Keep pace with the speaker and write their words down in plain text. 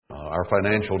Our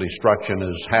financial destruction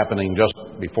is happening just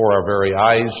before our very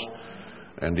eyes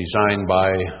and designed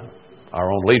by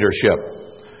our own leadership.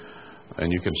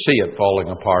 And you can see it falling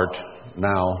apart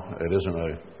now. It isn't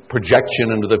a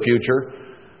projection into the future.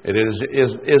 It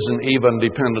isn't even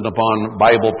dependent upon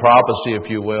Bible prophecy, if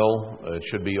you will. It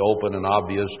should be open and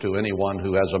obvious to anyone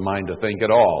who has a mind to think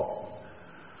at all.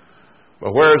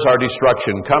 But where is our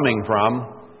destruction coming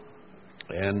from?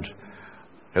 And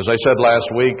as I said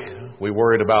last week, we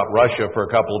worried about Russia for a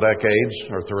couple decades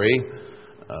or three.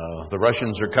 The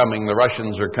Russians are coming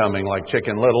like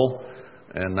Chicken Little.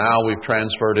 And now we've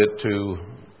transferred it to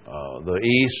the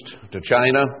east, to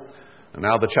China. And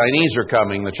now the Chinese are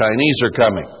coming.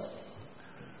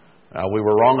 Now, we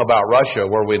were wrong about Russia,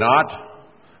 were we not?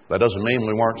 That doesn't mean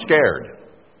we weren't scared.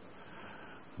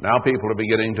 Now people are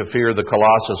beginning to fear the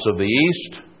Colossus of the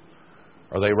East.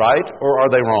 Are they right or are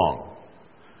they wrong?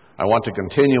 I want to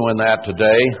continue in that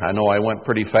today. I know I went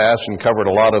pretty fast and covered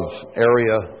a lot of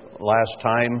area last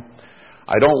time.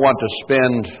 I don't want to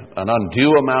spend an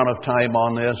undue amount of time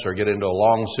on this or get into a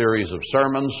long series of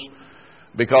sermons,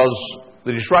 because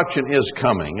the destruction is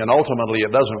coming, and ultimately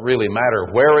it doesn't really matter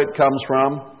where it comes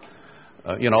from.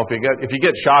 If you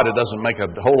get shot, it doesn't make a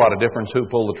whole lot of difference who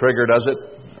pulled the trigger, does it?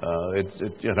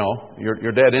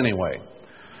 You're dead anyway.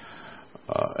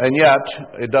 And yet,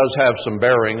 it does have some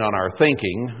bearing on our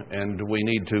thinking, and we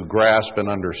need to grasp and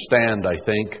understand, I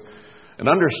think, and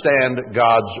understand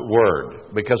God's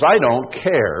Word. Because I don't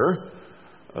care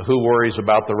who worries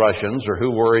about the Russians, or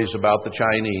who worries about the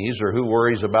Chinese, or who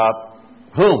worries about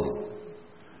whom.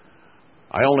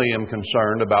 I only am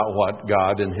concerned about what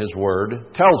God in His Word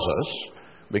tells us,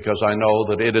 because I know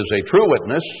that it is a true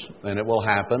witness, and it will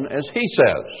happen as He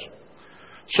says.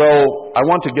 So I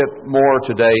want to get more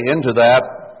today into that.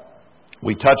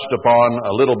 We touched upon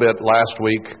a little bit last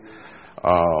week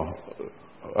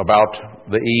about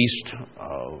the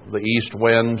east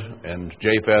wind, and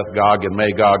Japheth, Gog, and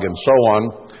Magog, and so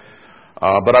on.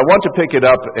 But I want to pick it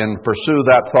up and pursue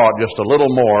that thought just a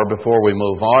little more before we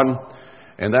move on,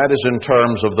 and that is in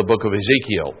terms of the book of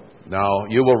Ezekiel. Now,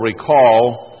 you will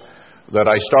recall that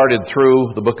I started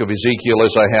through the book of Ezekiel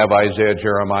as I have Isaiah,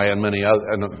 Jeremiah,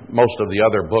 and most of the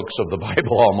other books of the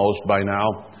Bible almost by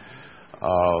now,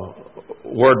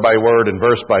 word by word and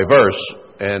verse by verse.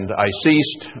 And I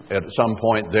ceased at some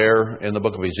point there in the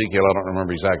book of Ezekiel. I don't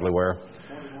remember exactly where.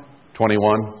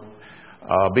 21.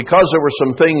 Because there were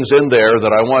some things in there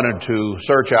that I wanted to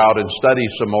search out and study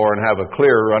some more and have a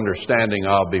clearer understanding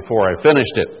of before I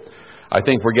finished it. I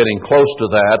think we're getting close to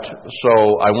that,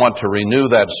 so I want to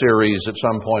renew that series at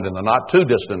some point in the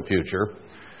not-too-distant future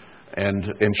and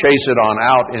chase it on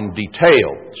out in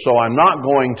detail. So I'm not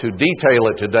going to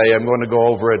detail it today. I'm going to go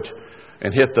over it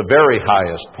and hit the very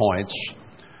highest points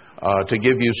to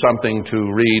give you something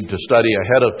to read, to study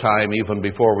ahead of time, even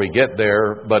before we get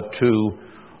there, but to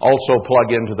also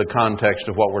plug into the context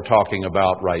of what we're talking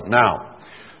about right now.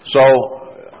 So,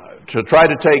 to try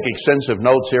to take extensive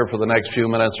notes here for the next few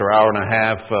minutes or hour and a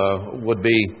half would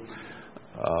be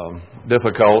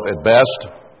difficult at best.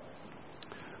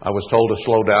 I was told to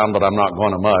slow down, but I'm not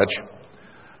going to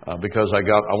much because I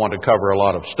want to cover a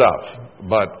lot of stuff.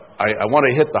 But I want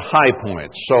to hit the high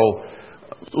points. So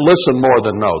listen more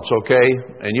than notes, okay?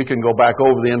 And you can go back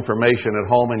over the information at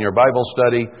home in your Bible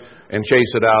study and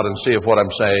chase it out and see if what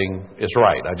I'm saying is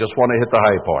right. I just want to hit the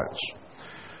high points.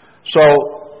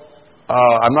 So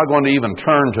I'm not going to even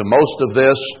turn to most of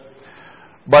this,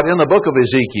 but in the book of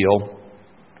Ezekiel,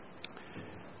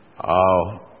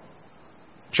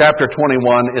 chapter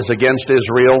 21 is against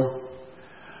Israel.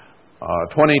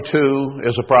 22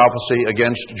 is a prophecy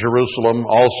against Jerusalem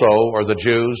also, or the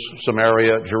Jews,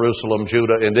 Samaria, Jerusalem,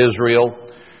 Judah, and Israel.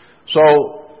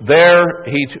 So there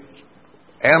he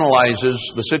analyzes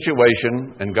the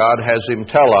situation, and God has him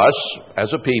tell us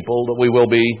as a people that we will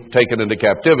be taken into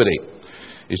captivity.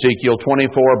 Ezekiel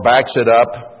 24 backs it up.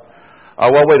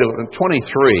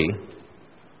 23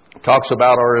 talks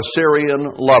about our Assyrian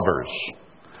lovers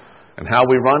and how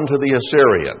we run to the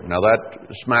Assyrian. Now that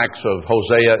smacks of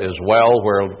Hosea as well,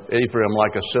 where Ephraim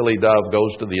like a silly dove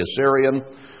goes to the Assyrian.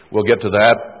 We'll get to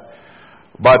that.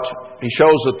 But he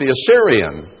shows that the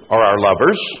Assyrian are our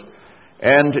lovers.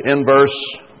 And in verse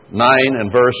 9 and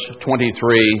verse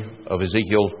 23 of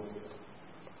Ezekiel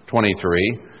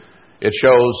 23, it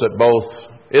shows that both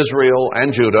Israel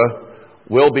and Judah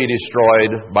will be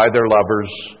destroyed by their lovers,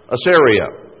 Assyria.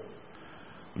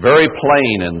 Very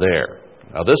plain in there.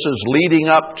 Now this is leading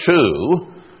up to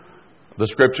the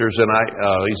scriptures in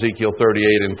Ezekiel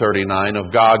 38 and 39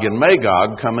 of Gog and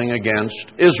Magog coming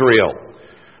against Israel.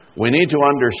 We need to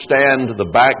understand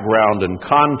the background and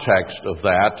context of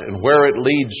that and where it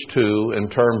leads to in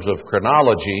terms of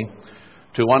chronology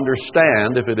to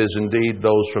understand if it is indeed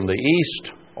those from the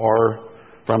east or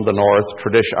from the north,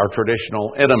 our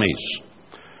traditional enemies.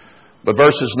 But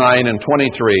verses 9 and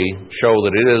 23 show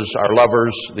that it is our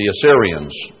lovers, the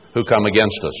Assyrians, who come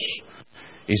against us.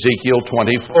 Ezekiel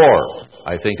 24,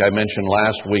 I think I mentioned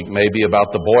last week maybe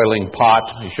about the boiling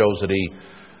pot. He shows that he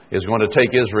is going to take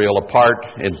Israel apart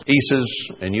in pieces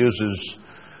and uses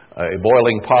a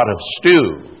boiling pot of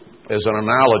stew as an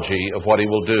analogy of what he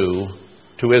will do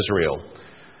to Israel.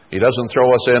 He doesn't throw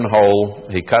us in whole.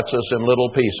 He cuts us in little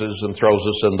pieces and throws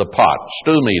us in the pot.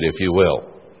 Stew meat, if you will.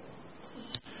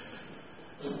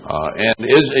 And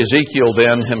Ezekiel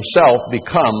then himself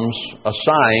becomes a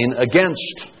sign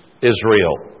against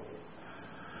Israel.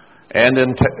 And in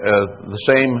the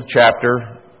same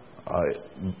chapter,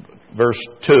 verse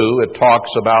 2, it talks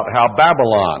about how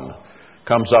Babylon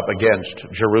comes up against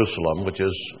Jerusalem, which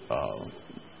is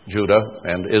Judah,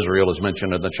 and Israel is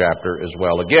mentioned in the chapter as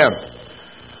well again.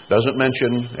 Doesn't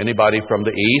mention anybody from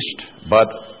the east, but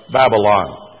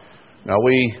Babylon. Now,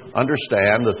 we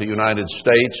understand that the United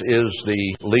States is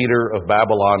the leader of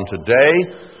Babylon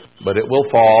today, but it will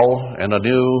fall, and a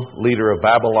new leader of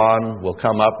Babylon will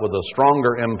come up with a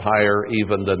stronger empire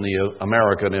even than the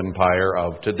American empire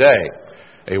of today,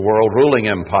 a world-ruling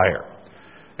empire.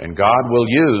 And God will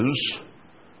use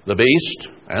the beast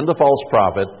and the false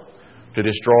prophet to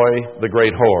destroy the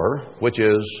great whore, which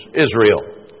is Israel.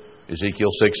 Ezekiel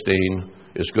 16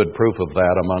 is good proof of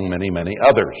that among many, many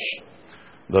others.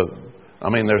 There's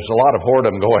a lot of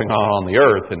whoredom going on the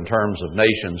earth in terms of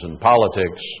nations and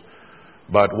politics,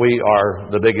 but we are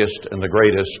the biggest and the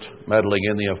greatest, meddling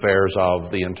in the affairs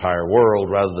of the entire world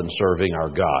rather than serving our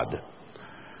God.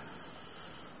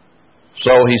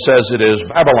 So he says it is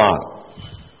Babylon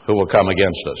who will come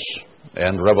against us,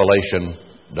 and Revelation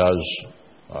does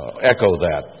echo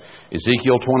that.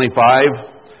 Ezekiel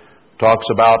 25 talks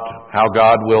about how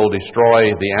God will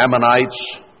destroy the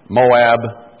Ammonites, Moab,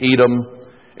 Edom,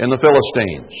 and the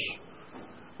Philistines.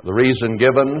 The reason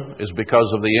given is because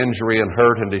of the injury and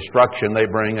hurt and destruction they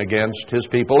bring against His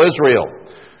people Israel.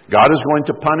 God is going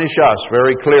to punish us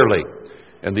very clearly.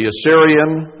 And the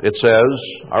Assyrian, it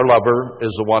says, our lover, is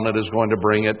the one that is going to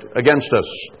bring it against us.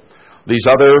 These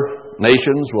other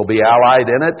nations will be allied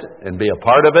in it and be a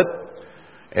part of it,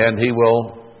 and He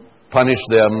will punish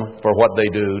them for what they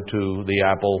do to the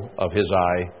apple of His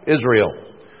eye, Israel.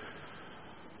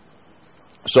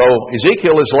 So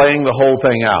Ezekiel is laying the whole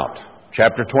thing out.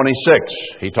 Chapter 26,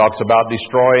 he talks about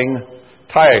destroying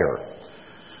Tyre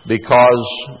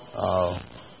because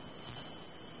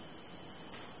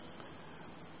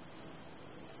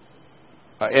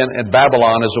and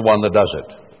Babylon is the one that does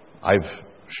it. I've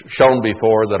shown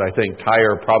before that I think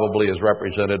Tyre probably is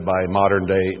represented by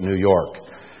modern-day New York.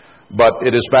 But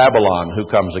it is Babylon who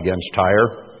comes against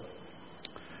Tyre.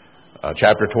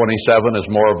 Chapter 27 is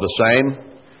more of the same.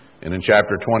 And in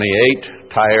chapter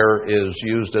 28, Tyre is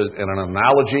used in an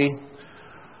analogy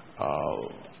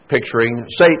picturing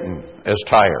Satan as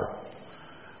Tyre.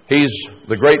 He's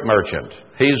the great merchant.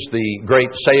 He's the great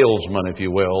salesman, if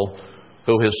you will,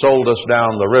 who has sold us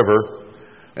down the river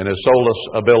and has sold us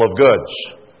a bill of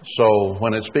goods. So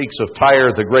when it speaks of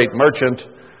Tyre, the great merchant,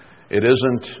 it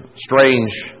isn't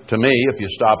strange to me, if you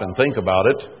stop and think about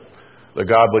it, that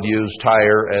God would use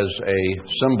Tyre as a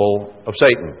symbol of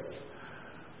Satan,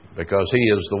 because he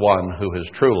is the one who has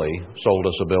truly sold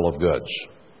us a bill of goods,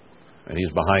 and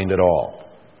he's behind it all.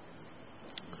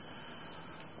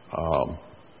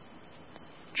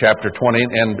 Chapter 20,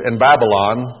 and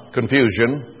Babylon,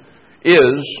 confusion,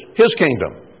 is his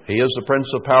kingdom. He is the prince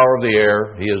of power of the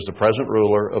air. He is the present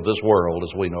ruler of this world,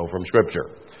 as we know from Scripture.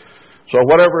 So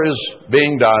whatever is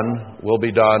being done will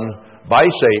be done by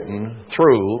Satan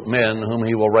through men whom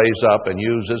he will raise up and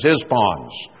use as his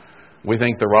pawns. We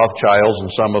think the Rothschilds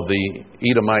and some of the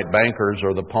Edomite bankers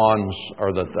are the pawns,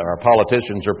 or that our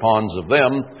politicians are pawns of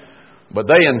them, but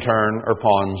they in turn are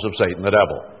pawns of Satan the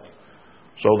devil.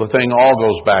 So the thing all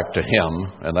goes back to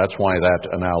him, and that's why that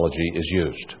analogy is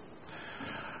used.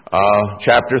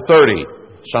 Chapter 30,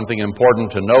 something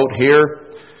important to note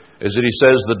here is that he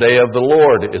says the day of the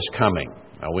Lord is coming.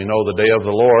 Now we know the day of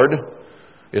the Lord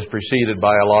is preceded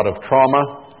by a lot of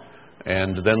trauma,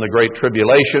 and then the Great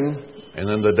Tribulation, and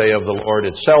then the day of the Lord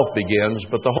itself begins.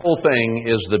 But the whole thing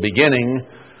is the beginning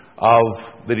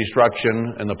of the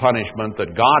destruction and the punishment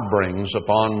that God brings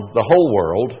upon the whole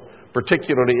world,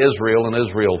 particularly Israel, and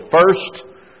Israel first,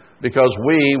 because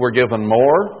we were given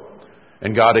more,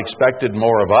 and God expected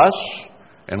more of us,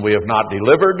 and we have not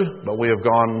delivered, but we have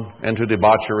gone into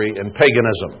debauchery and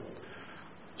paganism.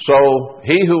 So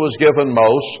he who was given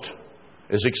most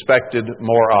is expected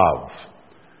more of,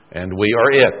 and we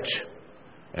are it,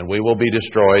 and we will be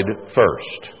destroyed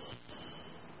first.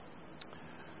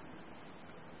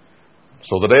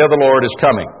 So the day of the Lord is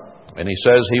coming, and he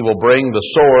says he will bring the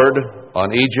sword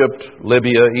on Egypt,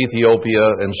 Libya, Ethiopia,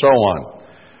 and so on,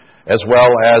 as well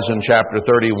as in chapter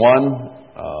 31,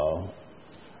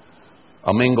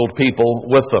 a mingled people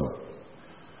with them.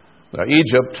 Now,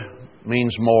 Egypt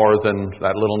means more than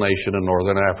that little nation in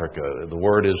northern Africa. The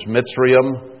word is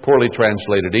Mitzrayim, poorly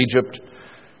translated Egypt.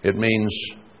 It means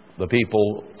the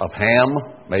people of Ham,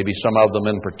 maybe some of them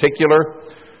in particular,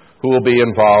 who will be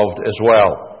involved as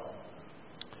well.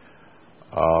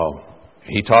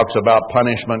 He talks about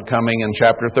punishment coming in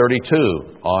chapter 32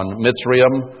 on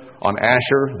Mitzrayim, on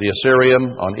Asher, the Assyrian,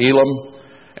 on Elam,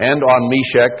 and on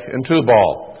Meshech and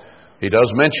Tubal. He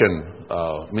does mention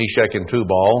Meshech and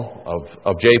Tubal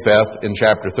of Japheth in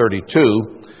chapter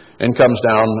 32, and comes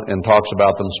down and talks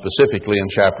about them specifically in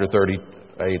chapter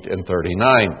 38 and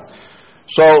 39.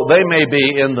 So they may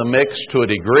be in the mix to a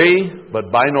degree,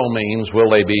 but by no means will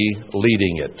they be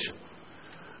leading it.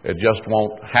 It just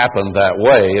won't happen that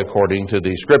way according to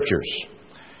the Scriptures.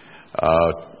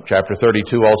 Chapter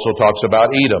 32 also talks about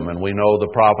Edom, and we know the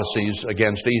prophecies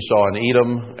against Esau and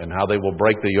Edom and how they will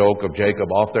break the yoke of Jacob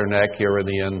off their neck here in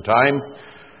the end time,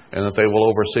 and that they will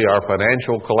oversee our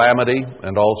financial calamity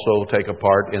and also take a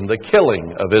part in the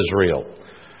killing of Israel.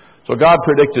 So God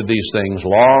predicted these things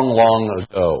long, long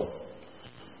ago.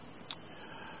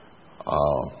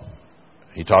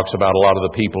 He talks about a lot of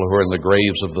the people who are in the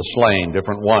graves of the slain,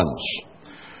 different ones.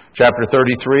 Chapter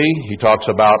 33, he talks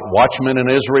about watchmen in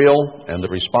Israel and the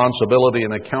responsibility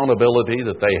and accountability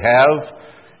that they have.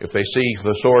 If they see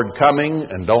the sword coming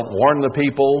and don't warn the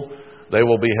people, they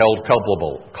will be held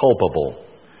culpable.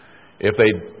 If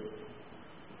they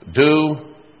do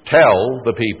tell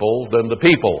the people, then the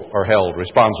people are held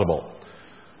responsible.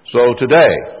 So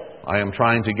today, I am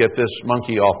trying to get this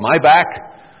monkey off my back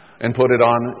and put it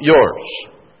on yours.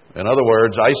 In other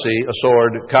words, I see a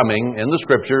sword coming in the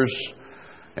Scriptures,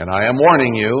 and I am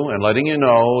warning you and letting you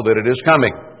know that it is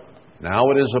coming. Now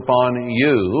it is upon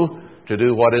you to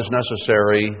do what is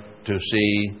necessary to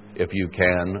see if you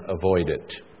can avoid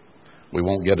it. We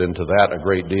won't get into that a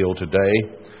great deal today,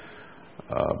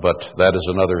 but that is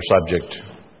another subject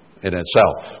in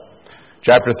itself.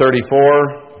 Chapter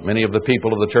 34, many of the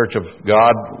people of the Church of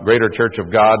God, Greater Church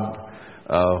of God,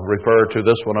 refer to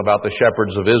this one about the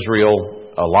shepherds of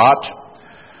Israel a lot.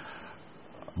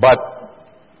 But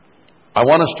I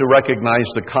want us to recognize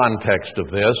the context of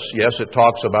this. Yes, it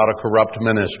talks about a corrupt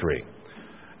ministry,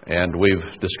 and we've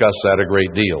discussed that a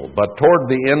great deal. But toward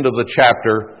the end of the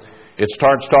chapter, it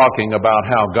starts talking about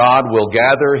how God will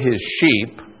gather His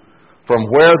sheep from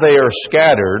where they are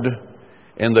scattered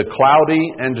in the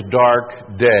cloudy and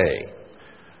dark day.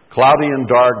 Cloudy and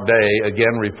dark day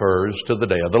again refers to the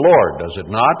day of the Lord, does it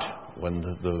not? When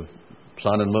the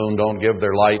sun and moon don't give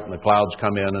their light and the clouds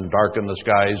come in and darken the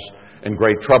skies and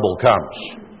great trouble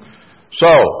comes.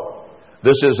 So,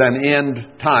 this is an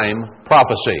end time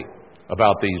prophecy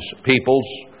about these peoples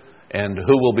and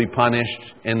who will be punished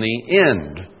in the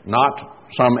end, not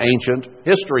some ancient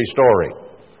history story.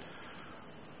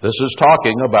 This is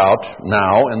talking about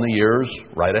now in the years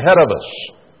right ahead of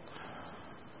us.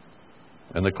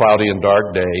 And the cloudy and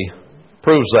dark day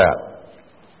proves that.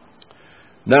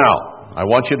 Now, I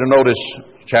want you to notice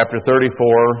chapter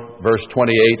 34, verse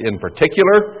 28 in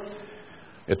particular.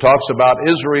 It talks about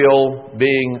Israel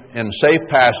being in safe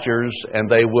pastures, and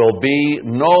they will be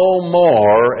no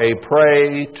more a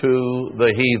prey to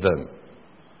the heathen.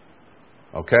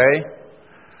 Okay?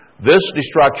 This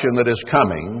destruction that is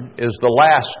coming is the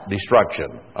last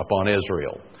destruction upon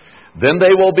Israel. Then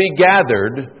they will be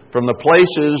gathered from the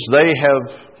places they have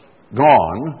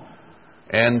gone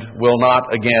and will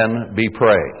not again be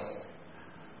prey.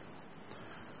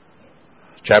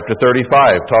 Chapter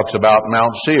 35 talks about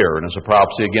Mount Seir and is a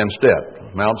prophecy against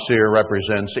it. Mount Seir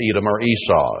represents Edom or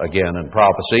Esau, again in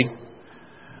prophecy.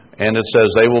 And it says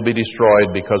they will be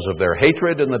destroyed because of their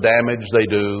hatred and the damage they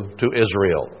do to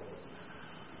Israel.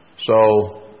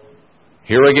 So,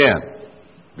 here again,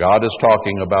 God is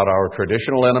talking about our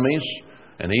traditional enemies,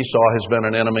 and Esau has been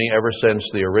an enemy ever since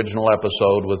the original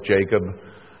episode with Jacob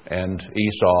and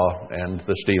Esau and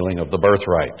the stealing of the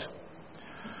birthright.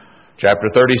 Chapter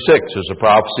 36 is a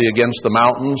prophecy against the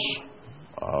mountains,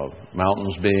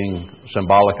 mountains being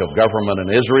symbolic of government in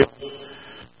Israel.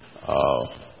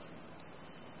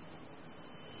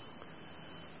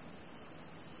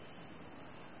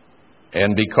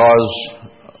 And because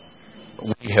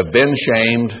we have been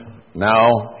shamed,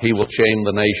 now He will shame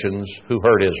the nations who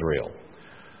hurt Israel.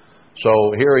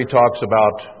 So here he talks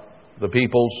about the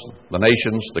peoples, the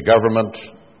nations, the government,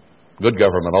 good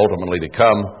government ultimately to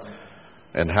come,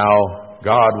 and how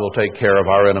God will take care of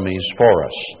our enemies for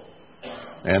us.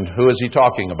 And who is he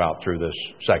talking about through this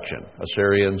section?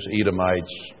 Assyrians,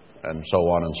 Edomites, and so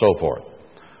on and so forth.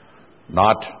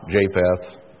 Not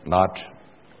Japheth, not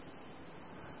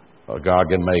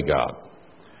Gog and Magog.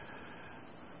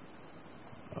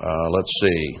 Let's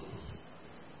see.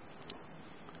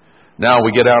 Now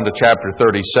we get down to chapter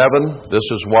 37. This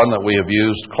is one that we have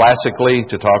used classically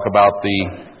to talk about the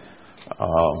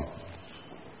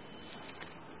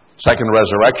second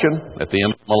resurrection at the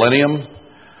end of the millennium.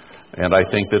 And I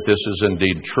think that this is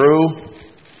indeed true.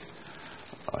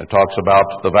 It talks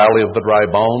about the valley of the dry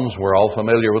bones. We're all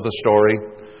familiar with the story.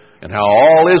 And how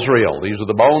all Israel, these are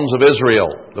the bones of Israel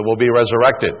that will be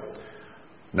resurrected.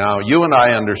 Now, you and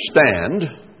I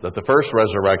understand that the first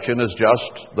resurrection is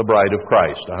just the bride of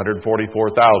Christ, 144,000.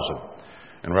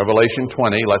 And Revelation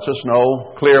 20 lets us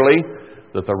know clearly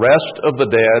that the rest of the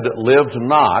dead lived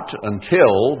not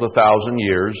until the 1,000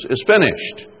 years is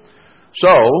finished.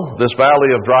 So, this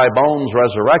valley of dry bones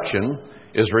resurrection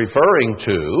is referring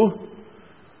to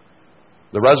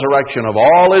the resurrection of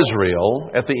all Israel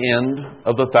at the end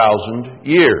of the 1,000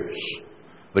 years,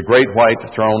 the great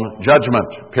white throne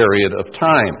judgment period of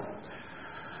time.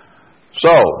 So,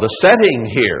 the setting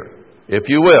here, if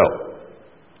you will,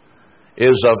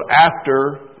 is of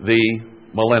after the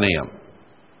millennium.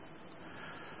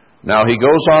 Now, he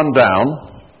goes on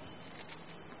down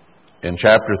in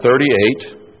chapter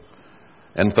 38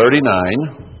 and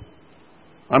 39.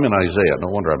 I'm in Isaiah. No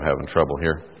wonder I'm having trouble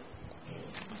here.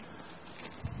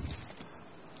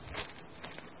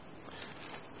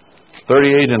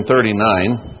 (38 and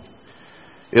 39)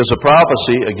 is a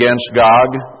prophecy against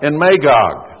Gog and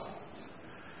Magog,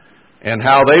 and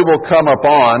how they will come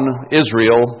upon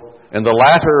Israel in the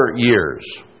latter years,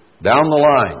 down the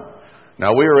line.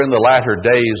 Now, we are in the latter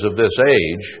days of this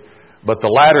age, but the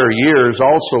latter years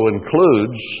also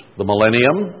includes the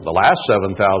millennium, the last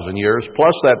 7,000 years,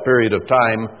 plus that period of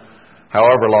time,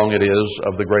 however long it is,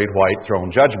 of the great white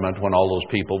throne judgment, when all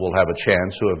those people will have a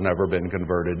chance who have never been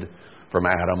converted from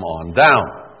Adam on down.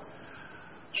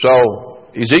 So,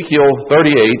 Ezekiel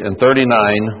 38 and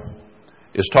 39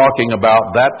 is talking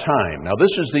about that time. Now,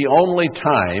 this is the only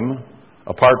time,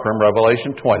 apart from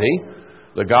Revelation 20,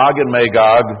 the Gog and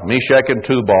Magog, Meshach and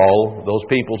Tubal, those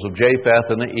peoples of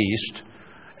Japheth in the east,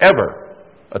 ever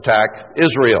attack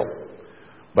Israel.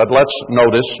 But let's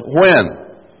notice when.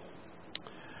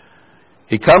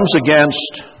 He comes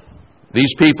against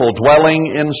these people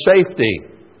dwelling in safety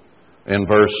in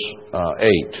verse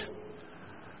 8.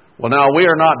 Well, now, we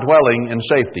are not dwelling in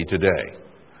safety today.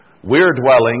 We're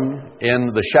dwelling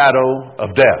in the shadow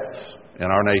of death in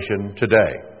our nation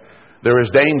today. There is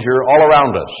danger all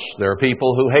around us. There are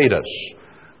people who hate us.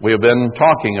 We have been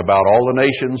talking about all the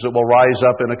nations that will rise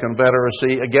up in a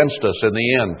confederacy against us in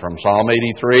the end, from Psalm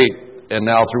 83 and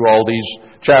now through all these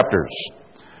chapters.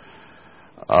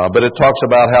 But it talks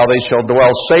about how they shall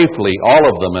dwell safely, all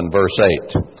of them, in verse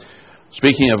 8.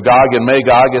 Speaking of Gog and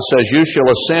Magog, it says, "You shall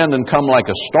ascend and come like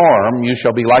a storm. You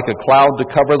shall be like a cloud to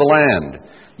cover the land,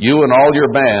 you and all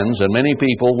your bands, and many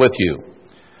people with you.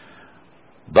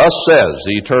 Thus says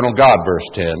the eternal God," verse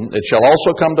 10, "it shall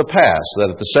also come to pass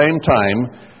that at the same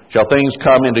time shall things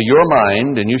come into your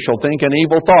mind, and you shall think an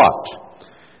evil thought.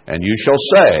 And you shall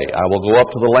say, I will go up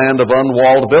to the land of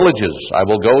unwalled villages. I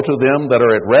will go to them that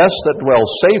are at rest, that dwell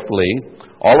safely,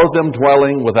 all of them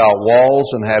dwelling without walls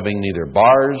and having neither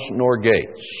bars nor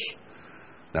gates."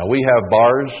 Now, we have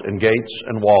bars and gates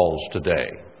and walls today.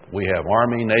 We have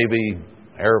Army, Navy,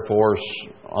 Air Force,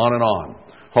 on and on,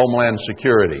 Homeland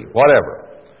Security, whatever.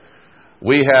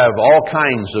 We have all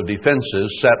kinds of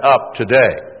defenses set up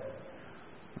today.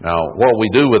 Now, what we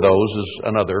do with those is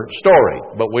another story,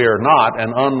 but we are not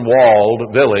an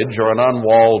unwalled village or an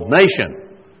unwalled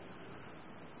nation.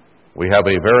 We have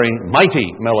a very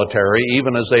mighty military,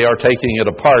 even as they are taking it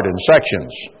apart in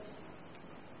sections.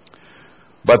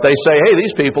 But they say, hey,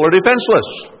 these people are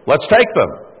defenseless. Let's take them.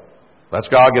 That's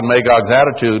Gog and Magog's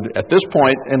attitude at this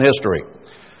point in history,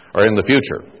 or in the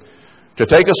future. To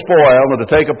take a spoil and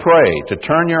to take a prey, to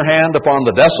turn your hand upon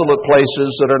the desolate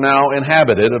places that are now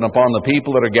inhabited, and upon the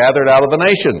people that are gathered out of the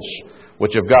nations,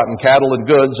 which have gotten cattle and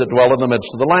goods that dwell in the midst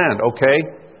of the land. Okay?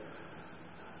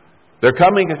 They're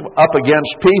coming up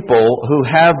against people who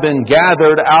have been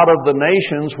gathered out of the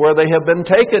nations where they have been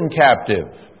taken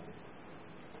captive.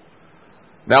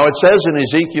 Now, it says in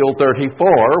Ezekiel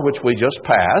 34, which we just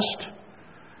passed,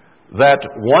 that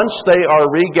once they are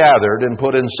regathered and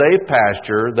put in safe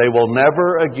pasture, they will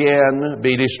never again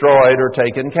be destroyed or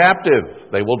taken captive.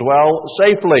 They will dwell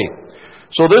safely.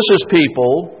 So this is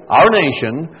people, our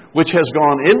nation, which has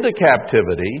gone into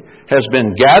captivity, has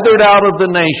been gathered out of the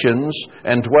nations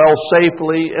and dwell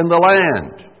safely in the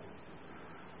land.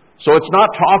 So it's not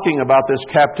talking about this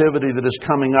captivity that is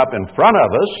coming up in front of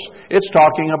us. It's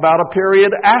talking about a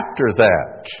period after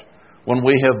that, when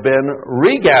we have been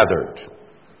regathered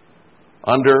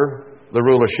under the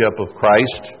rulership of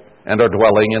Christ and are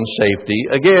dwelling in safety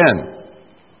again.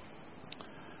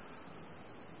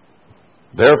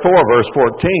 Therefore, verse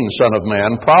 14, Son of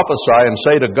man, prophesy and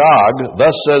say to Gog,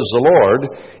 thus says the Lord,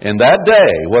 in that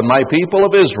day when my people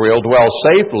of Israel dwell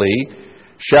safely,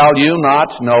 shall you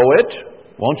not know it?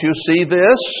 Won't you see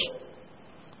this?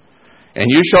 And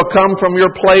you shall come from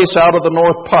your place out of the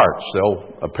north parts.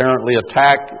 They'll apparently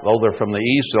attack, though they're from the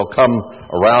east, they'll come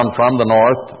around from the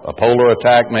north, a polar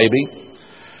attack maybe.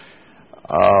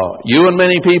 You and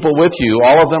many people with you,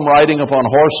 all of them riding upon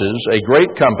horses, a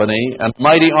great company, and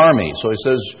mighty army. So he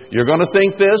says, you're going to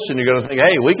think this, and you're going to think,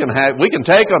 hey, we can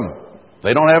take them.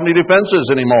 They don't have any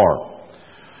defenses anymore.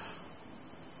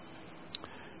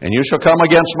 And you shall come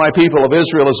against my people of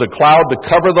Israel as a cloud to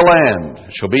cover the land.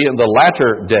 It shall be in the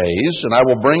latter days, and I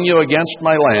will bring you against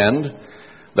my land,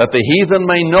 that the heathen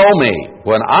may know me,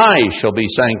 when I shall be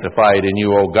sanctified in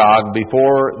you, O Gog,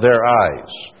 before their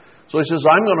eyes. So he says,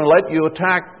 I'm going to let you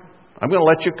attack. I'm going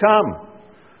to let you come.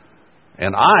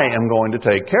 And I am going to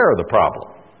take care of the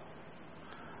problem.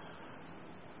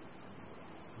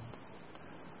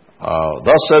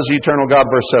 Thus says the eternal God,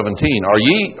 verse 17,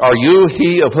 Are you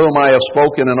he of whom I have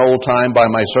spoken in old time by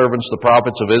my servants the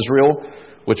prophets of Israel,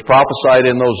 which prophesied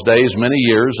in those days many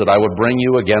years that I would bring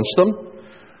you against them?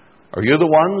 Are you the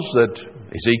ones that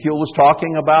Ezekiel was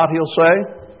talking about, he'll say?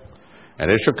 And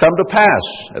it shall come to pass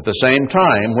at the same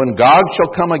time, when Gog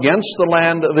shall come against the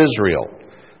land of Israel,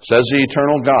 says the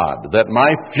eternal God, that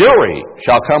my fury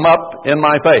shall come up in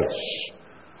my face.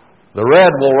 The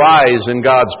red will rise in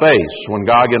God's face when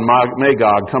Gog and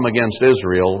Magog come against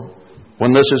Israel,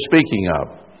 when this is speaking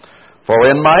of. For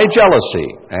in my jealousy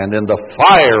and in the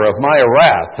fire of my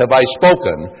wrath have I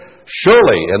spoken,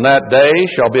 surely in that day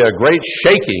shall be a great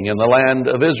shaking in the land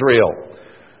of Israel.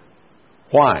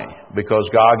 Why?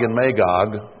 Because Gog and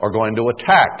Magog are going to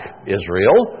attack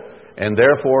Israel, and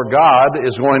therefore God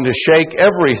is going to shake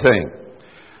everything.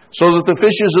 So that the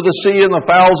fishes of the sea and the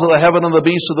fowls of the heaven and the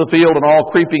beasts of the field and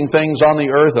all creeping things on the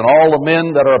earth and all the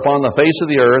men that are upon the face of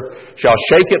the earth shall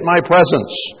shake at my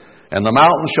presence. And the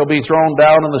mountains shall be thrown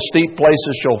down and the steep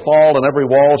places shall fall and every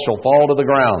wall shall fall to the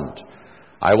ground.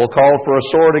 I will call for a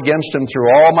sword against him through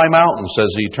all my mountains,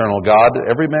 says the eternal God.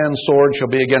 Every man's sword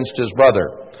shall be against his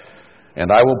brother.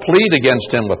 And I will plead against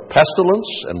him with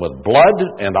pestilence and with blood,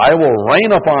 and I will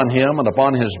rain upon him and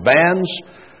upon his bands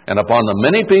and upon the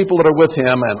many people that are with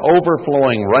him, an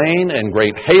overflowing rain and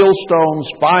great hailstones,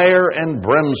 fire and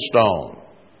brimstone.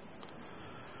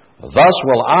 Thus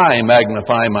will I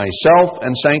magnify myself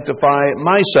and sanctify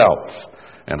myself,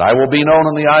 and I will be known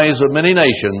in the eyes of many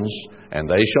nations, and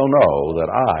they shall know that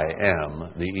I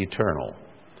am the Eternal.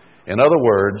 In other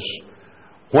words,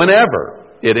 whenever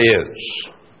it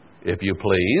is, if you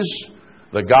please,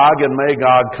 the Gog and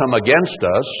Magog come against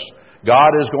us,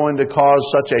 God is going to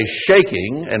cause such a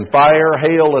shaking and fire,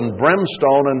 hail, and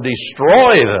brimstone and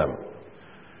destroy them.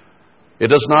 It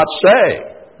does not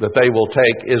say that they will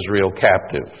take Israel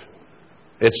captive.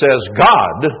 It says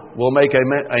God will make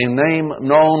a name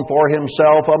known for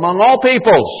himself among all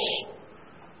peoples,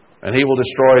 and he will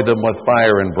destroy them with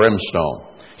fire and brimstone.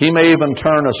 He may even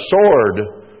turn a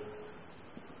sword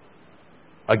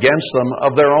against them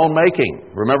of their own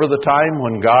making. Remember the time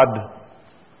when God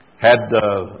had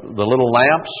the little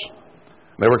lamps?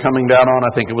 They were coming down on,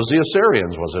 I think it was the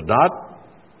Assyrians, was it not?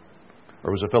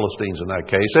 Or was it Philistines in that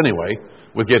case? Anyway,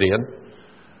 with Gideon.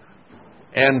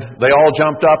 And they all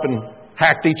jumped up and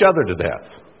hacked each other to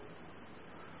death.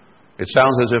 It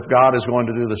sounds as if God is going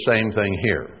to do the same thing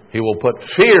here. He will put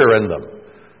fear in them,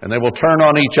 and they will turn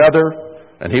on each other,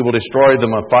 and he will destroy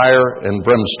them with fire and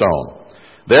brimstone.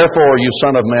 Therefore, you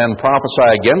son of man,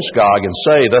 prophesy against Gog, and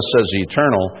say, thus says the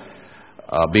Eternal,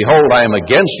 behold, I am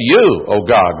against you, O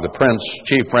Gog, the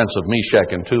chief prince of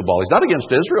Meshech and Tubal. He's not against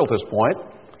Israel at this point.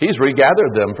 He's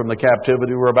regathered them from the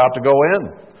captivity we're about to go in.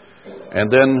 And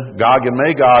then Gog and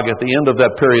Magog, at the end of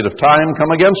that period of time,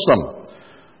 come against them.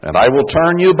 And I will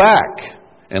turn you back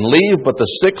and leave but the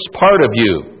sixth part of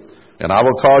you. And I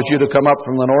will cause you to come up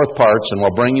from the north parts and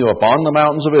will bring you upon the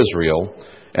mountains of Israel.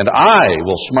 And I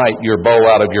will smite your bow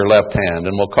out of your left hand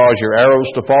and will cause your arrows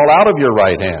to fall out of your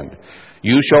right hand.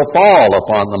 You shall fall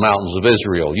upon the mountains of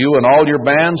Israel, you and all your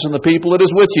bands and the people that is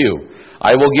with you.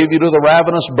 I will give you to the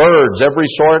ravenous birds, every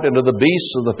sort, and to the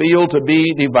beasts of the field to be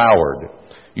devoured.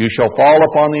 You shall fall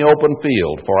upon the open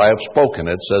field, for I have spoken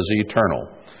it, says the Eternal.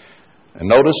 And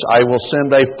notice, I will send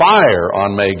a fire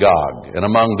on Magog, and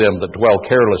among them that dwell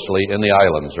carelessly in the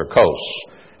islands or coasts,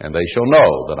 and they shall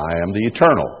know that I am the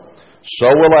Eternal. So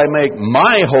will I make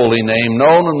my holy name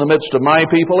known in the midst of my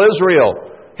people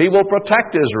Israel. He will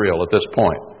protect Israel at this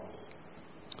point.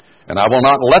 And I will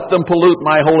not let them pollute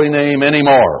my holy name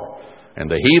anymore.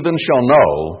 And the heathen shall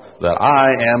know that I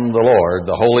am the Lord,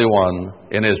 the Holy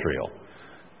One in Israel.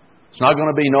 It's not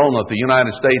going to be known that the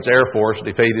United States Air Force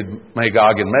defeated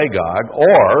Magog and Magog,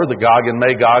 or that Gog and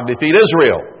Magog defeat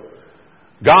Israel.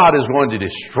 God is going to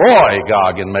destroy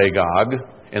Gog and Magog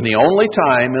in the only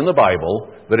time in the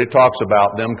Bible that it talks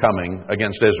about them coming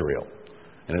against Israel.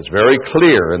 And it's very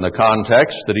clear in the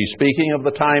context that he's speaking of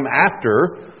the time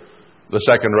after the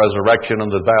second resurrection in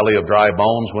the Valley of Dry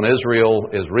Bones, when Israel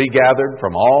is regathered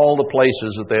from all the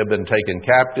places that they have been taken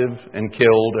captive and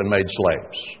killed and made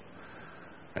slaves.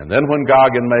 And then when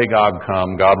Gog and Magog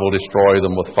come, God will destroy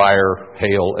them with fire,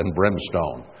 hail, and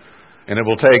brimstone. And it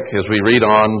will take, as we read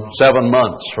on, 7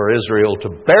 months for Israel to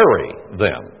bury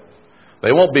them.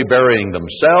 They won't be burying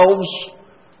themselves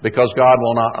because God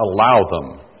will not allow them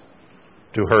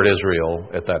to hurt Israel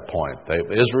at that point.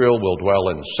 Israel will dwell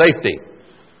in safety.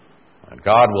 And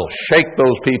God will shake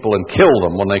those people and kill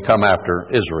them when they come after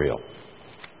Israel.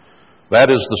 That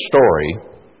is the story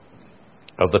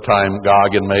of the time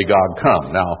Gog and Magog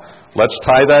come. Now, let's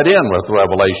tie that in with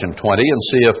Revelation 20 and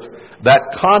see if that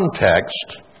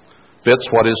context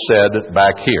fits what is said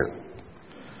back here.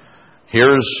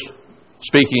 Here's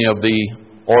speaking of the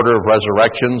order of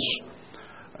resurrections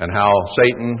and how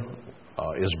Satan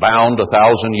is bound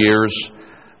 1,000 years,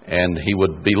 and he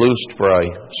would be loosed for a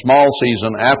small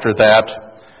season after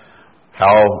that.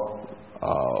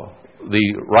 How the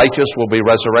righteous will be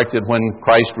resurrected when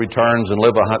Christ returns and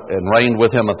live and reign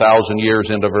with him 1,000 years,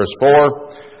 into verse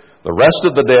 4. The rest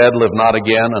of the dead live not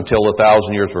again until the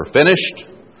 1,000 years were finished.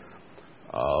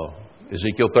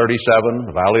 Ezekiel 37,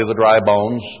 the Valley of the Dry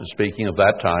Bones, is speaking of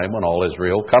that time when all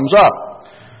Israel comes up.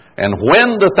 And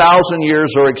when the 1,000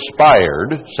 years are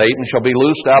expired, Satan shall be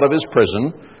loosed out of his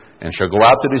prison and shall go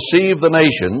out to deceive the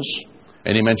nations.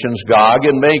 And he mentions Gog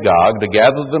and Magog, to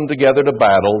gather them together to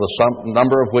battle, the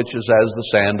number of which is as the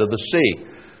sand of the sea.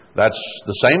 That's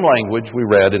the same language we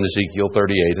read in Ezekiel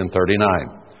 38 and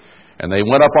 39. And they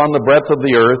went up on the breadth of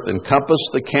the earth and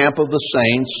compassed the camp of the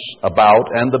saints about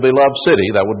and the beloved city,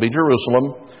 that would be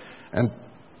Jerusalem, and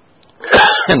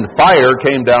fire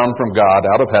came down from God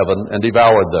out of heaven and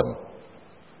devoured them.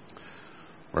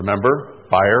 Remember,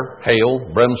 fire, hail,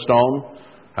 brimstone,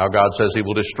 how God says he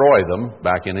will destroy them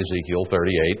back in Ezekiel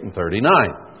 38 and 39.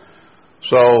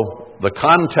 So the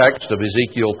context of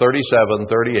Ezekiel 37,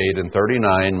 38, and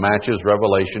 39 matches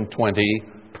Revelation 20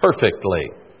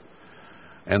 perfectly.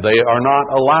 And they are not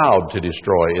allowed to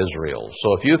destroy Israel.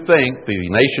 So if you think the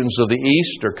nations of the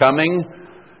east are coming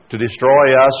to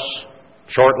destroy us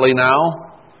shortly now,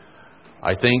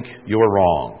 I think you are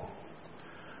wrong.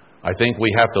 I think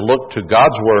we have to look to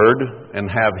God's Word and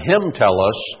have Him tell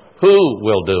us who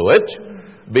will do it,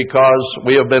 because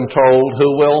we have been told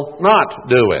who will not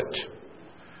do it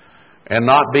and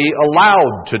not be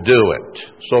allowed to do it.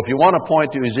 So if you want to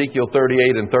point to Ezekiel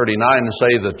 38 and 39 and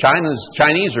say the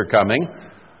Chinese are coming,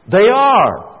 they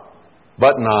are,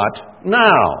 but not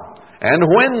now. And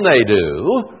when they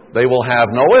do, they will have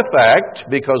no effect,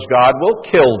 because God will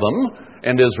kill them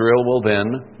and Israel will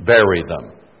then bury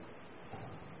them.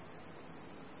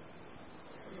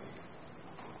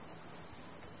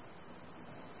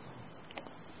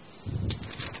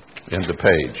 End of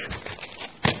page.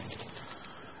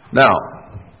 Now,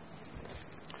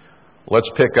 let's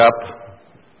pick up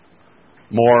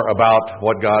more about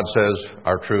what God says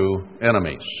are true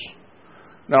enemies.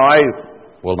 Now, I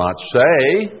will not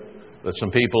say that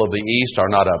some people of the East are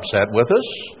not upset with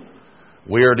us.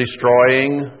 We are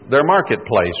destroying their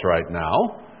marketplace right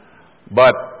now.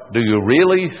 But do you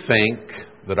really think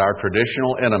that our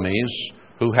traditional enemies,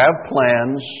 who have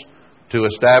plans to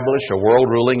establish a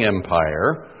world-ruling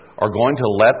empire, are going to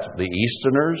let the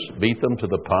Easterners beat them to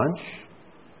the punch?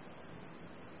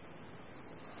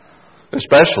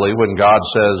 Especially when God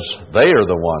says they are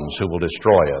the ones who will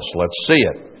destroy us. Let's see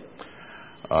it.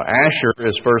 Asher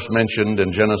is first mentioned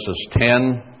in Genesis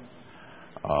 10.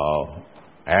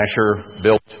 Asher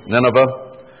built Nineveh.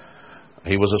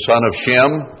 He was a son of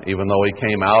Shem, even though he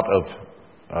came out of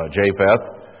Japheth.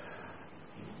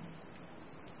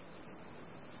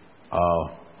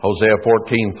 Hosea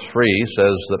 14:3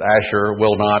 says that Asher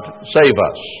will not save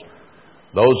us.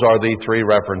 Those are the three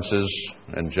references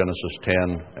in Genesis 10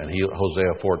 and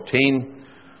Hosea 14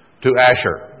 to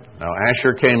Asher. Now,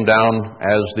 Asher came down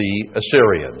as the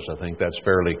Assyrians. I think that's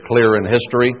fairly clear in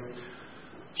history.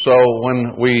 So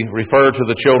when we refer to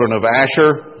the children of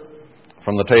Asher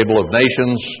from the Table of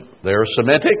Nations, they're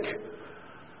Semitic,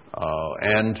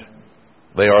 and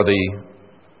they are the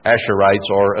Asherites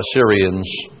or Assyrians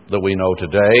that we know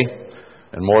today,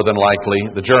 and more than likely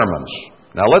the Germans.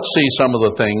 Now let's see some of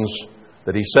the things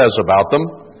that he says about them.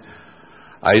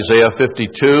 Isaiah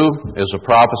 52 is a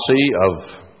prophecy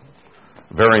of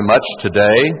very much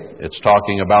today. It's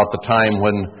talking about the time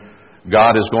when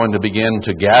God is going to begin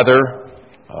to gather,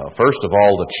 first of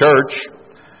all, the church.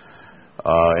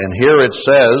 And here it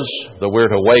says that we're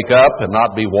to wake up and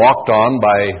not be walked on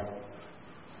by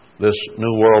this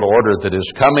new world order that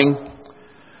is coming.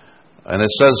 And it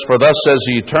says, "For thus says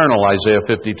the Eternal," Isaiah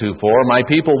 52:4, "My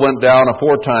people went down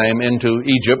aforetime into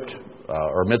Egypt,"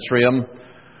 or Mitzrayim.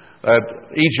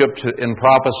 Egypt in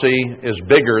prophecy is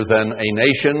bigger than a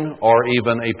nation or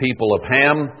even a people of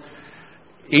Ham.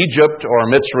 Egypt or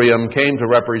Mitzrayim came to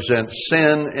represent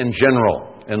sin in general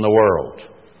in the world.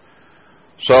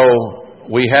 So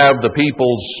we have the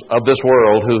peoples of this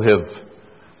world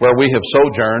where we have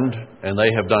sojourned, and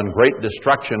they have done great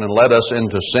destruction and led us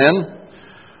into sin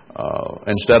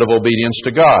instead of obedience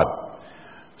to God.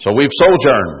 So we've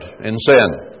sojourned in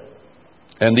sin.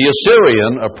 And the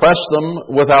Assyrian oppressed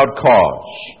them without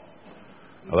cause.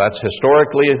 Now, that's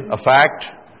historically a fact.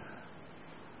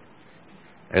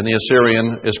 And the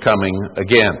Assyrian is coming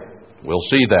again. We'll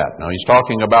see that. Now, he's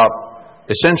talking about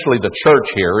essentially the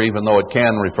church here, even though it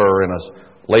can refer in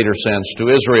a later sense to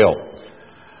Israel.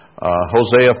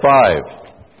 Hosea 5.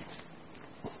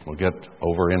 We'll get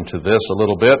over into this a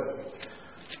little bit.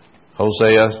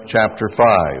 Hosea chapter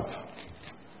 5.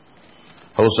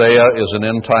 Hosea is an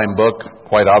end-time book,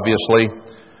 quite obviously,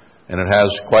 and it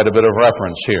has quite a bit of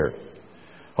reference here.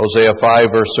 Hosea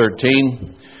 5, verse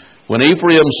 13. "When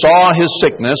Ephraim saw his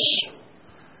sickness,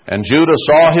 and Judah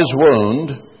saw his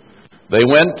wound,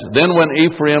 then went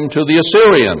Ephraim to the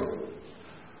Assyrian."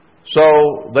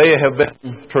 So they have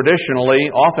been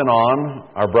traditionally, off and on,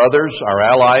 our brothers, our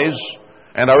allies,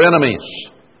 and our enemies.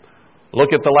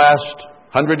 Look at the last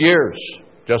 100 years,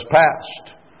 just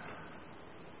past.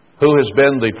 Who has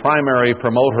been the primary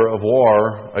promoter of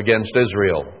war against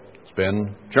Israel? It's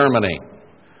been Germany.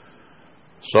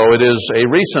 So it is a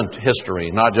recent history,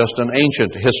 not just an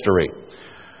ancient history.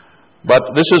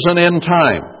 But this is an end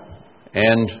time.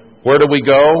 And where do we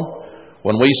go?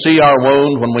 When we see our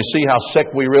wound, when we see how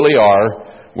sick we really are,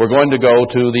 we're going to go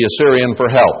to the Assyrian for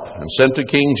help. "And sent to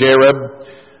King Jareb,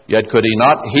 yet could he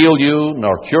not heal you,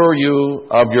 nor cure you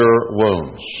of your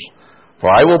wounds. For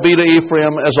I will be to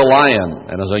Ephraim as a lion,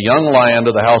 and as a young lion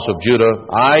to the house of Judah.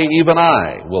 I, even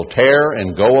I, will tear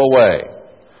and go away."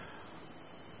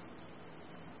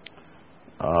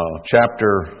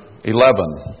 Chapter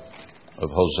 11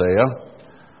 of Hosea,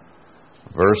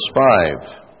 verse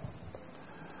 5.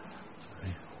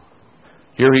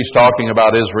 Here he's talking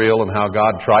about Israel and how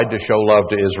God tried to show love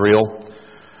to Israel.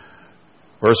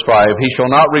 Verse 5, "He shall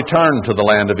not return to the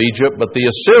land of Egypt, but the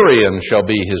Assyrian shall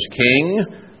be his king,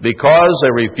 because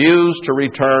they refuse to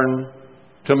return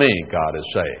to me," God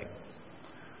is saying.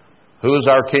 Who is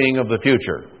our king of the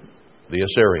future? The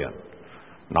Assyrian.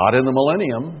 Not in the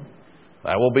millennium.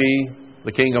 That will be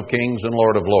the King of Kings and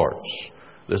Lord of Lords.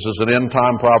 This is an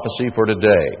end-time prophecy for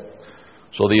today.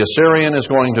 So the Assyrian is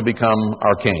going to become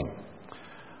our king.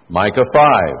 Micah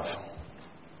 5.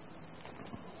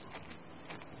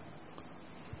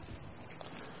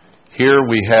 Here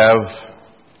we have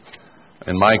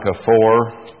in Micah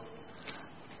 4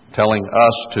 telling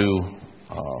us to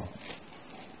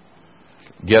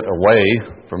get away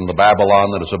from the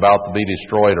Babylon that is about to be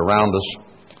destroyed around us,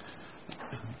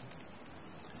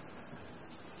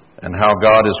 and how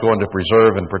God is going to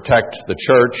preserve and protect the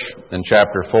church in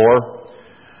chapter 4.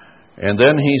 And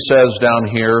then he says down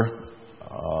here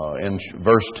in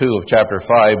verse 2 of chapter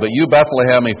 5, "But you,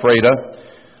 Bethlehem Ephratah,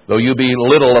 though you be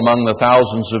little among the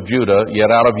thousands of Judah, yet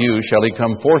out of you shall he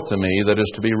come forth to me that is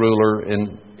to be ruler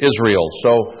in Israel."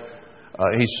 So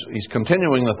he's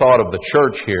continuing the thought of the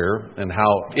church here and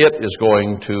how it is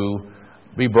going to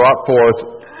be brought forth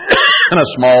in a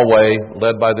small way,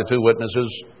 led by the two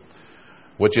witnesses,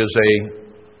 which is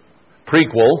a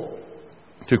prequel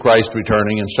to Christ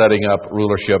returning and setting up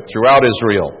rulership throughout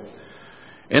Israel.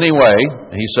 Anyway,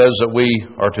 he says that we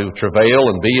are to travail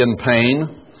and be in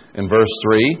pain in verse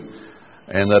 3,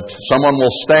 and that someone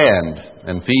will stand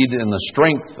and feed in the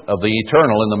strength of the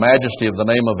eternal, in the majesty of the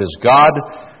name of his God,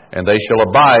 and they shall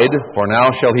abide, for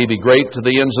now shall he be great to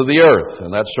the ends of the earth.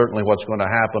 And that's certainly what's going to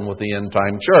happen with the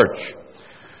end-time church.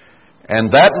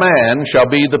 And that man shall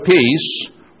be the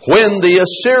peace when the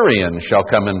Assyrian shall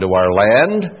come into our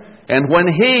land, and when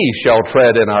he shall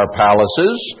tread in our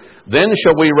palaces, then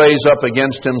shall we raise up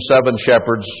against him 7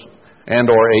 shepherds and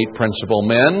or 8 principal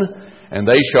men, and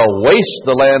they shall waste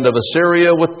the land of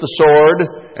Assyria with the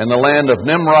sword, and the land of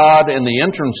Nimrod and the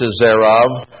entrances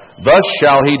thereof. Thus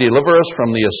shall he deliver us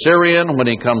from the Assyrian when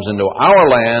he comes into our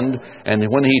land, and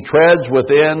when he treads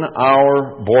within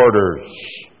our borders.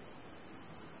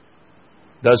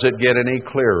 Does it get any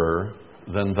clearer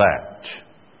than that?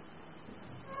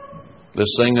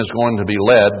 This thing is going to be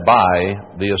led by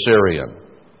the Assyrian.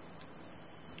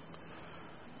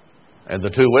 And the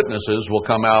 2 witnesses will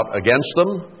come out against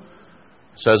them.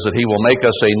 It says that he will make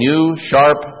us a new,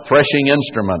 sharp, threshing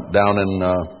instrument down in,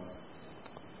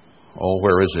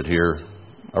 where is it here?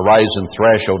 Arise and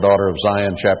thresh, O daughter of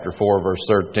Zion, chapter 4, verse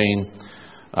 13.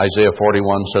 Isaiah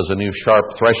 41 says a new, sharp,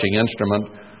 threshing instrument.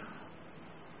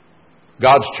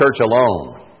 God's church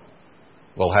alone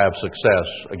will have success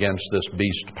against this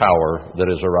beast power that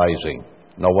is arising.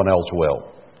 No one else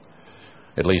will,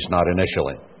 at least not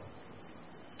initially.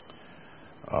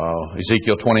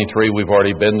 Ezekiel 23, we've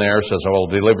already been there, says, I will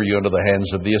deliver you into the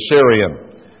hands of the Assyrian.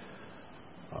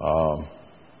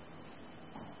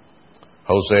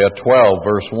 Hosea 12,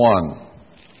 verse 1.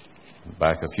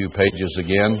 Back a few pages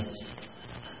again.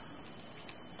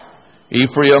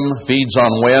 Ephraim feeds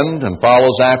on wind and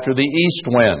follows after the east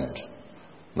wind.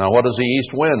 Now, what does the east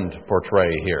wind portray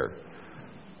here?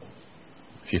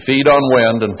 If you feed on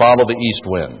wind and follow the east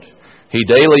wind, he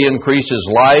daily increases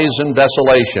lies and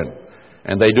desolation.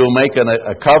 And they do make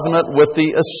a covenant with the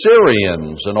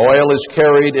Assyrians, and oil is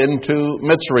carried into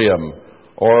Mitzrayim,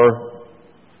 or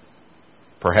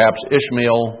perhaps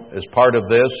Ishmael is part of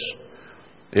this.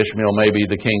 Ishmael may be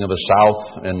the king of the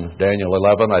south in Daniel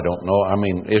 11. I don't know. I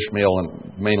mean, Ishmael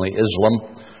and mainly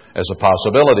Islam as a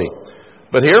possibility.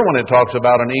 But here when it talks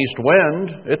about an east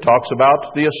wind, it talks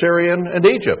about the Assyrian and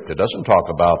Egypt. It doesn't talk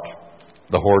about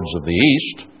the hordes of the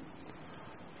east.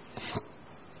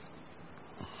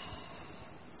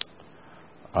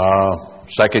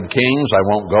 2 Kings, I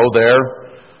won't go there,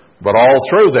 but all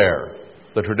through there,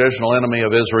 the traditional enemy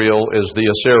of Israel is the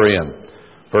Assyrian.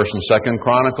 1 and 2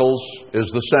 Chronicles is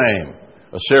the same.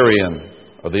 The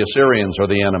Assyrians are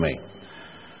the enemy.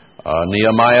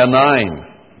 Nehemiah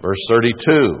 9, verse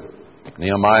 32.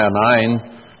 Nehemiah 9,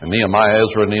 and Nehemiah,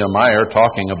 Ezra, and Nehemiah are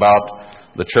talking about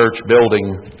the church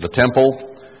building the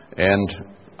temple, and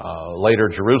later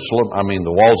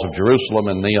the walls of Jerusalem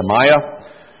in Nehemiah.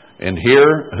 And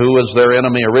here, who was their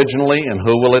enemy originally, and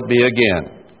who will it be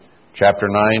again? Chapter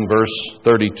 9, verse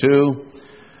 32.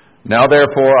 Now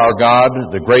therefore our God,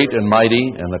 the great and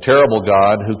mighty, and the terrible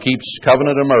God, who keeps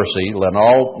covenant and mercy, let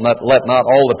not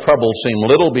all the trouble seem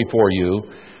little before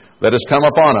you that has come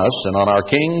upon us, and on our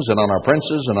kings, and on our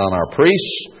princes, and on our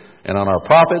priests, and on our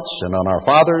prophets, and on our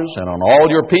fathers, and on all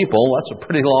your people. That's a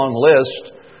pretty long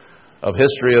list of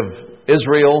history of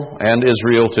Israel and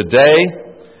Israel today,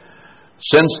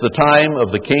 since the time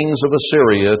of the kings of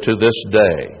Assyria to this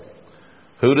day.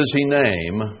 Who does he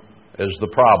name as the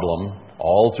problem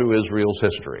all through Israel's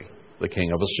history? The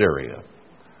king of Assyria.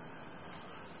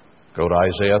 Go to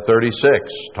Isaiah 36.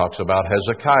 Talks about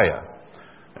Hezekiah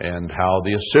and how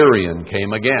the Assyrian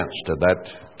came against. In that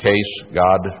case,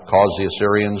 God caused the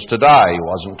Assyrians to die. It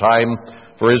wasn't time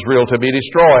for Israel to be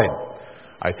destroyed.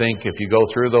 I think if you go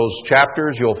through those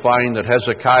chapters, you'll find that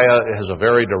Hezekiah has a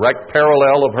very direct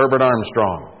parallel of Herbert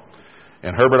Armstrong.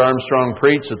 And Herbert Armstrong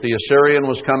preached that the Assyrian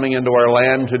was coming into our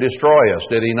land to destroy us,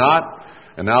 did he not?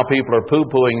 And now people are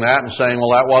poo-pooing that and saying,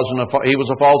 well, he was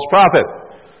a false prophet.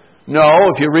 No,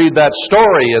 if you read that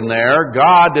story in there,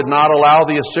 God did not allow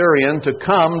the Assyrian to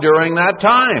come during that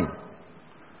time.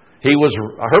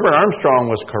 Herbert Armstrong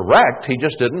was correct, he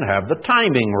just didn't have the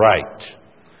timing right.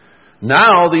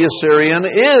 Now the Assyrian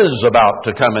is about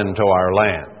to come into our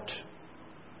land.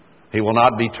 He will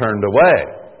not be turned away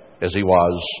as he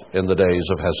was in the days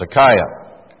of Hezekiah.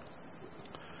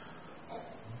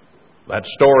 That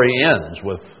story ends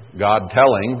with God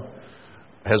telling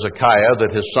Hezekiah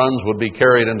that his sons would be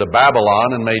carried into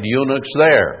Babylon and made eunuchs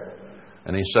there.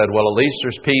 And he said, well, at least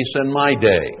there's peace in my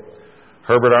day.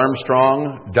 Herbert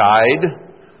Armstrong died,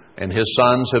 and his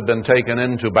sons have been taken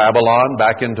into Babylon,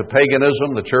 back into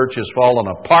paganism. The church has fallen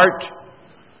apart.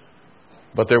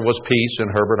 But there was peace in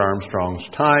Herbert Armstrong's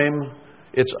time.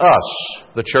 It's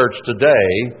us, the church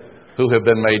today, who have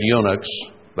been made eunuchs,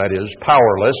 that is,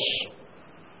 powerless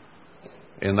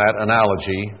in that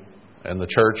analogy, and the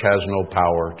church has no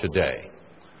power today.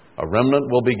 A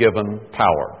remnant will be given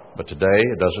power, but today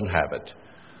it doesn't have it.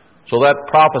 So that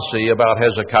prophecy about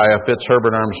Hezekiah fits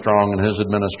Herbert Armstrong and his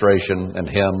administration and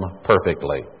him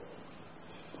perfectly.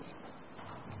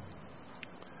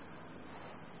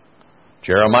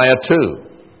 Jeremiah 2.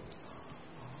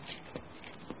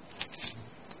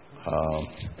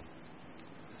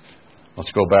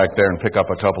 Let's go back there and pick up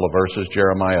a couple of verses.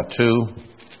 Jeremiah 2.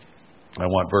 I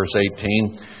want verse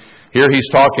 18. Here he's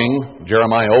talking.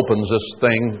 Jeremiah opens this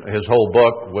thing, his whole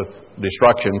book, with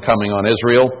destruction coming on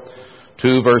Israel.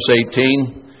 2 verse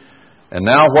 18. And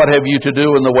now what have you to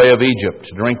do in the way of Egypt,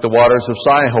 to drink the waters of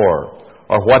Sihor?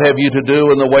 Or what have you to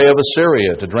do in the way of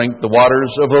Assyria, to drink the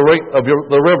waters of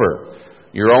the river?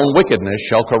 Your own wickedness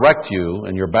shall correct you,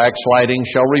 and your backsliding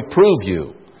shall reprove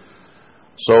you.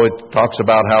 So it talks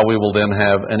about how we will then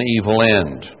have an evil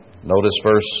end. Notice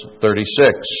verse 36.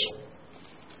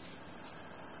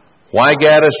 Why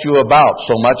gaddest you about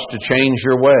so much to change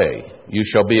your way? You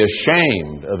shall be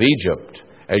ashamed of Egypt,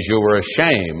 as you were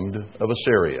ashamed of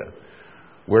Assyria.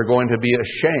 We're going to be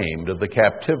ashamed of the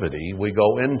captivity we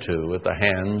go into at the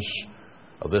hands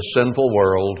of this sinful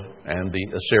world and the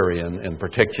Assyrian in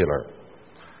particular.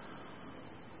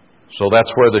 So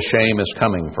that's where the shame is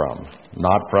coming from,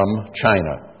 not from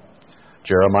China.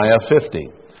 Jeremiah 50,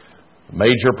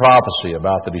 major prophecy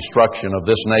about the destruction of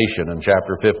this nation in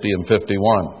chapter 50 and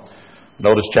 51.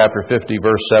 Notice chapter 50,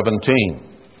 verse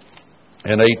 17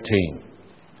 and 18.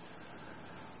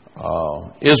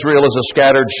 Israel is a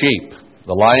scattered sheep.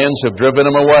 The lions have driven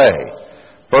him away.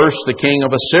 First, the king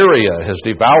of Assyria has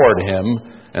devoured him,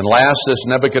 and last, this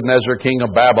Nebuchadnezzar, king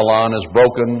of Babylon, has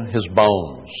broken his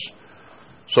bones.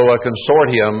 So a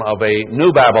consortium of a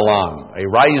new Babylon, a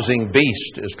rising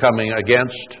beast, is coming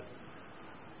against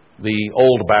the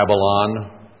old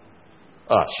Babylon,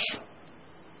 us,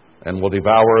 and will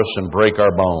devour us and break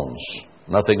our bones.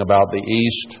 Nothing about the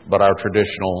East but our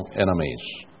traditional enemies.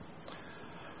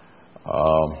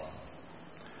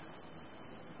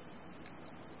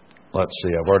 Let's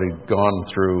see, I've already gone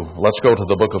through. Let's go to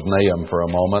the book of Nahum for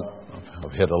a moment.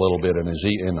 I've hit a little bit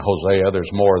in Hosea.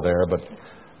 There's more there, but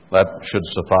that should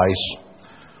suffice.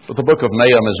 But the book of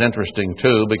Nahum is interesting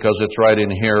too, because it's right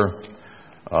in here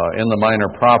in the minor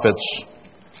prophets,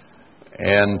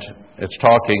 and it's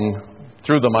talking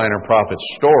through the minor prophet's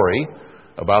story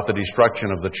about the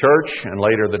destruction of the church and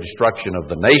later the destruction of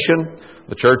the nation.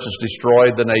 The church is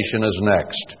destroyed, the nation is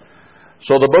next.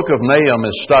 So the book of Nahum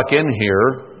is stuck in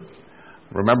here.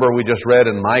 Remember, we just read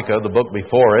in Micah, the book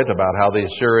before it, about how the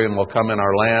Assyrian will come in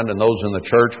our land and those in the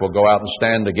church will go out and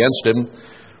stand against him.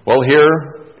 Well,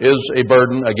 here is a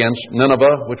burden against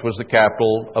Nineveh, which was the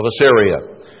capital of Assyria.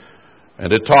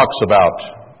 And it talks about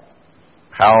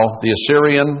how the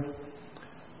Assyrian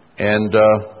and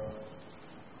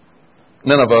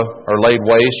Nineveh are laid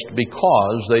waste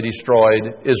because they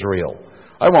destroyed Israel.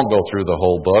 I won't go through the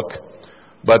whole book,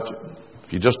 but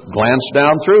if you just glance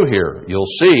down through here, you'll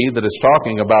see that it's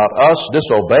talking about us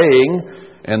disobeying,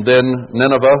 and then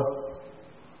Nineveh,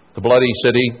 the bloody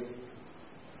city,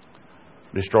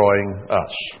 destroying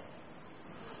us.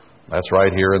 That's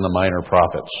right here in the minor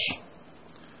prophets.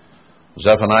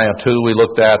 Zephaniah 2 we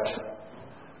looked at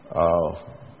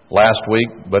last week,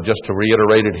 but just to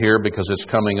reiterate it here because it's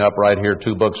coming up right here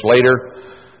 2 books later.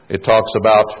 It talks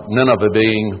about Nineveh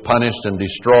being punished and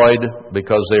destroyed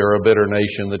because they are a bitter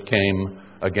nation that came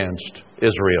against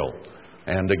Israel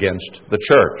and against the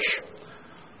church.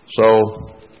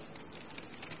 So,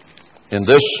 in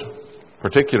this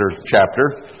particular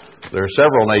chapter, there are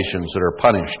several nations that are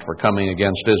punished for coming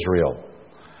against Israel.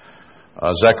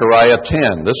 Zechariah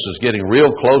 10. This is getting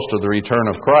real close to the return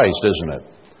of Christ, isn't it?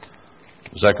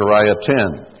 Zechariah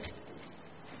 10.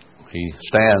 He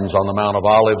stands on the Mount of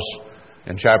Olives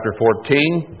in chapter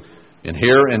 14. And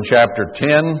here in chapter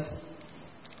 10,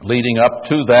 leading up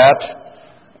to that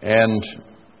and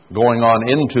going on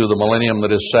into the millennium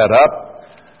that is set up.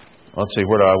 Let's see,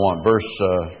 where do I want? Verse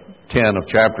 10 of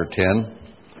chapter 10.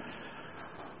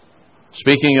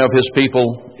 Speaking of his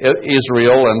people,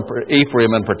 Israel and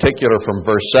Ephraim in particular, from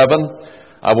verse 7,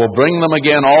 I will bring them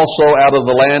again also out of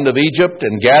the land of Egypt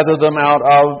and gather them out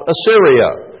of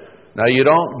Assyria. Now, you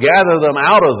don't gather them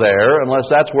out of there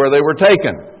unless that's where they were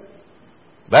taken.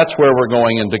 That's where we're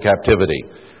going into captivity.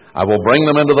 I will bring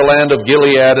them into the land of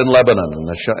Gilead and Lebanon,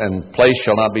 and place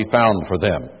shall not be found for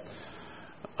them.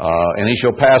 And he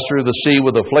shall pass through the sea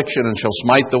with affliction, and shall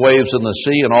smite the waves in the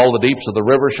sea, and all the deeps of the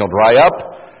river shall dry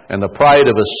up. And the pride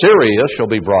of Assyria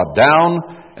shall be brought down,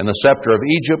 and the scepter of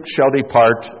Egypt shall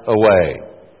depart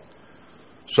away.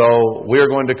 So we are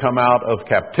going to come out of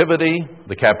captivity,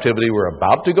 the captivity we're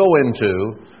about to go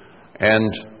into,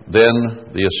 and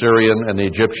then the Assyrian and the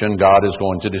Egyptian God is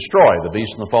going to destroy. The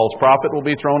beast and the false prophet will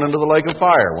be thrown into the lake of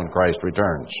fire when Christ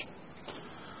returns.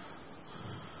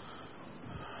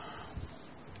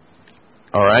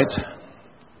 All right.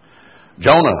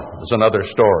 Jonah is another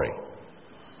story.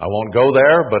 I won't go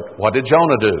there, but what did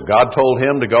Jonah do? God told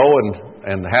him to go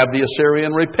and have the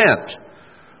Assyrian repent.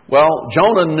 Well,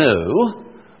 Jonah knew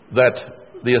that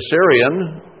the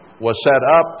Assyrian was set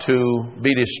up to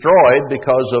be destroyed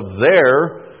because of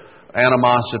their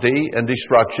animosity and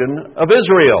destruction of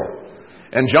Israel.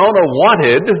 And Jonah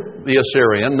wanted the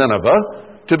Assyrian,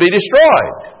 Nineveh, to be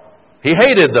destroyed. He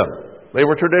hated them. They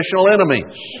were traditional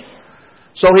enemies.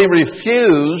 So he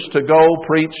refused to go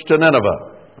preach to Nineveh.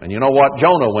 And you know what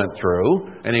Jonah went through?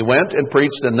 And he went and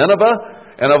preached in Nineveh.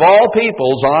 And of all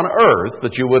peoples on earth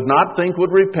that you would not think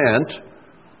would repent,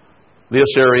 the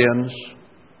Assyrians,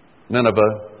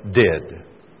 Nineveh, did.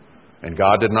 And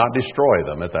God did not destroy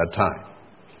them at that time.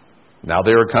 Now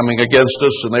they are coming against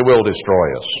us and they will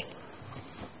destroy us.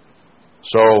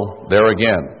 So there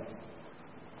again,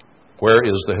 where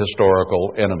is the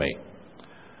historical enemy?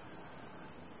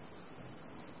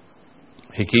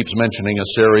 He keeps mentioning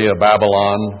Assyria,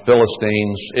 Babylon,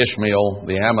 Philistines, Ishmael,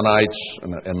 the Ammonites,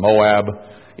 and Moab,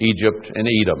 Egypt, and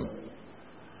Edom.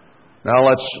 Now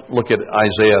let's look at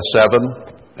Isaiah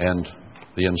 7 and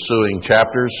the ensuing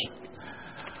chapters,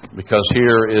 because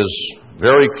here is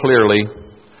very clearly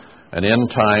an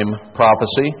end-time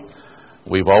prophecy.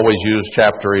 We've always used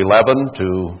chapter 11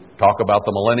 to talk about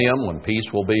the millennium, when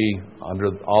peace will be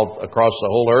across the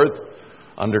whole earth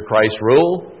under Christ's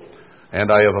rule. And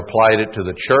I have applied it to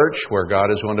the church, where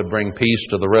God is going to bring peace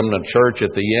to the remnant church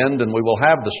at the end, and we will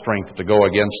have the strength to go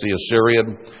against the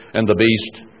Assyrian and the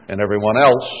beast and everyone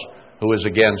else who is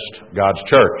against God's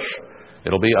church.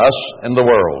 It'll be us and the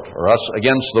world, or us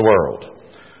against the world.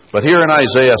 But here in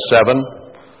Isaiah 7,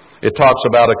 it talks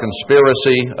about a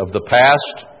conspiracy of the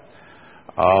past,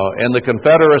 and the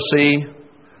confederacy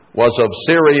was of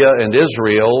Syria and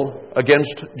Israel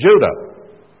against Judah.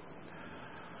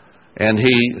 And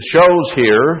he shows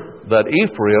here that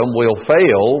Ephraim will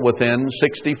fail within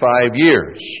 65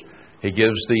 years. He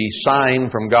gives the sign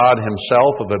from God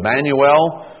himself of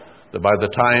Emmanuel, that by the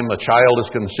time a child is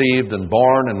conceived and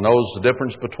born and knows the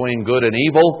difference between good and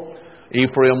evil,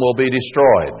 Ephraim will be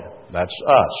destroyed. That's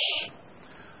us.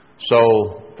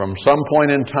 So from some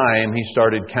point in time, he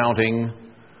started counting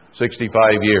 65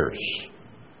 years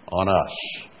on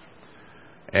us.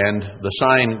 And the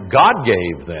sign God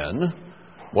gave then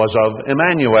was of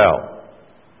Emmanuel.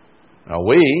 Now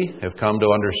we have come to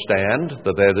understand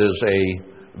that that is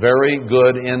a very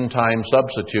good end-time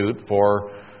substitute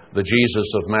for the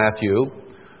Jesus of Matthew,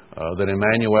 that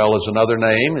Emmanuel is another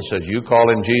name. It says, you call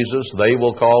him Jesus, they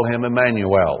will call him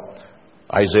Emmanuel.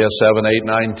 Isaiah 7, 8,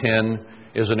 9, 10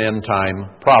 is an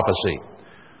end-time prophecy.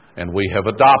 And we have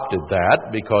adopted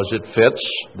that because it fits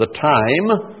the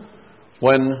time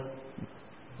when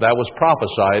that was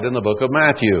prophesied in the book of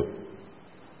Matthew.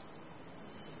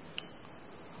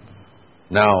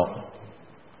 Now,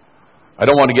 I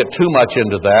don't want to get too much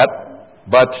into that,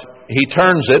 but he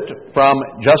turns it from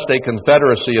just a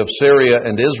confederacy of Syria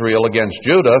and Israel against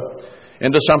Judah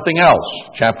into something else.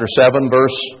 Chapter 7,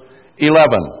 verse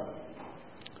 11.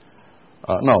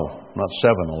 No, not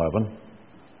 7:11.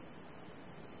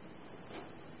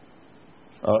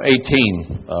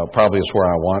 18 probably is where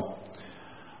I want.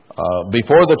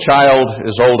 Before the child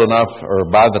is old enough, or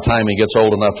by the time he gets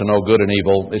old enough to know good and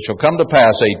evil, it shall come to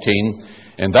pass, 18,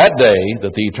 in that day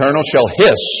that the Eternal shall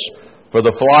hiss for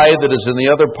the fly that is in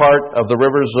the other part of the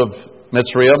rivers of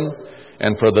Mitzrayim,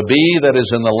 and for the bee that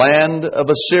is in the land of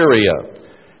Assyria.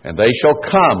 And they shall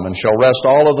come and shall rest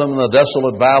all of them in the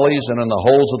desolate valleys and in the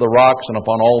holes of the rocks and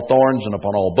upon all thorns and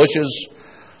upon all bushes.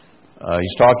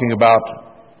 He's talking about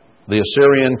the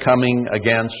Assyrian coming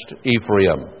against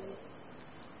Ephraim.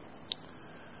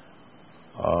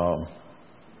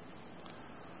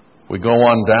 We go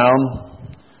on down,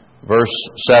 verse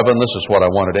 7, this is what I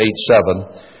wanted,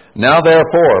 8:7. Now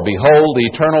therefore, behold, the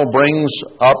Eternal brings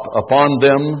up upon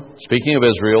them, speaking of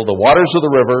Israel, the waters of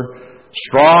the river,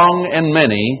 strong and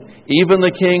many, even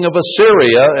the king of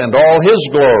Assyria and all his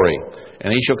glory.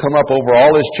 And he shall come up over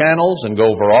all his channels and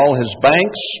go over all his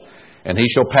banks, and he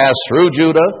shall pass through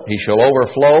Judah, he shall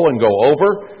overflow and go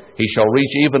over, he shall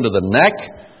reach even to the neck,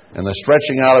 and the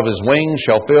stretching out of his wings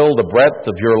shall fill the breadth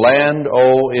of your land,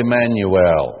 O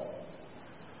Emmanuel.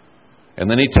 And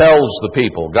then he tells the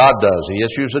people, God does, he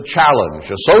issues a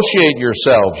challenge. Associate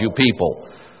yourselves, you people,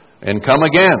 and come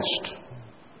against.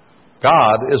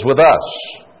 God is with us.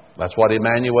 That's what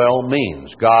Emmanuel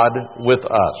means, God with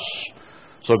us.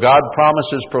 So God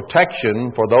promises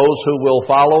protection for those who will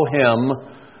follow him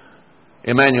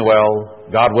Emmanuel,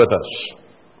 God with us,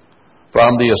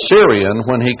 from the Assyrian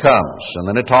when he comes. And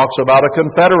then it talks about a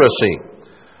confederacy,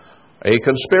 a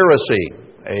conspiracy,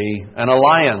 an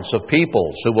alliance of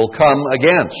peoples who will come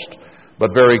against.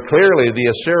 But very clearly, the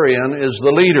Assyrian is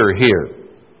the leader here.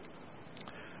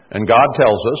 And God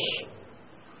tells us,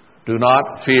 do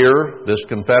not fear this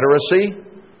confederacy,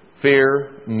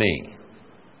 fear me.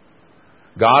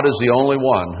 God is the only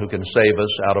one who can save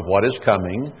us out of what is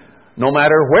coming, no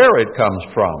matter where it comes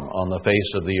from on the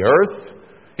face of the earth.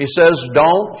 He says,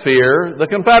 don't fear the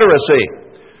confederacy.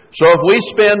 So if we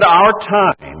spend our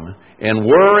time in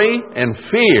worry and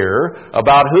fear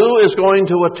about who is going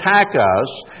to attack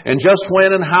us and just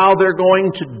when and how they're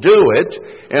going to do it,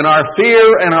 and our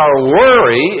fear and our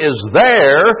worry is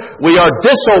there, we are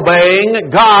disobeying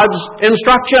God's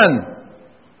instruction.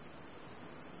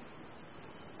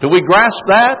 Do we grasp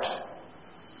that?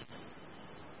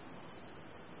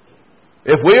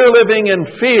 If we are living in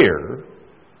fear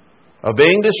of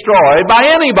being destroyed by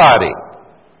anybody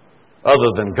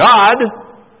other than God,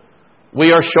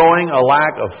 we are showing a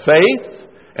lack of faith,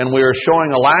 and we are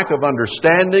showing a lack of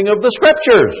understanding of the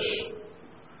Scriptures,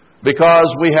 because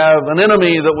we have an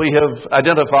enemy that we have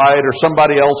identified or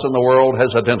somebody else in the world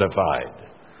has identified.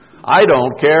 I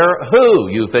don't care who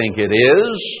you think it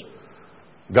is.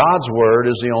 God's Word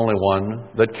is the only one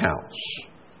that counts.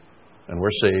 And we're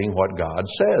seeing what God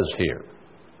says here.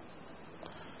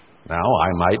 Now, I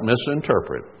might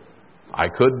misinterpret. I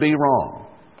could be wrong.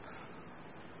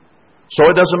 So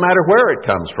it doesn't matter where it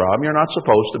comes from. You're not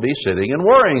supposed to be sitting and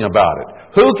worrying about it.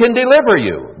 Who can deliver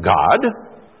you? God.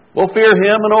 Well, fear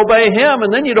Him and obey Him,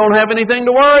 and then you don't have anything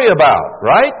to worry about,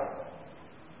 right?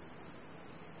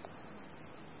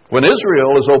 When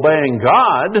Israel is obeying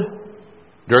God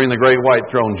during the great white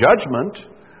throne judgment,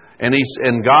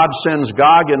 and God sends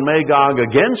Gog and Magog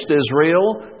against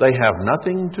Israel, they have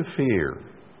nothing to fear,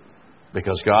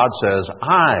 because God says,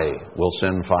 I will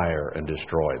send fire and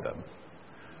destroy them.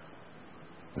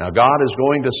 Now, God is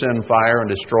going to send fire and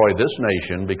destroy this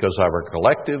nation because of our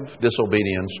collective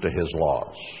disobedience to His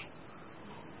laws.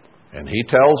 And He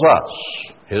tells us,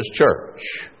 His church,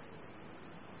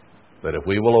 that if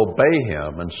we will obey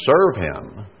Him and serve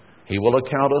Him, He will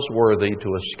account us worthy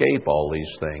to escape all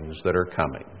these things that are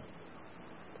coming.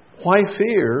 Why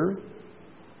fear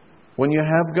when you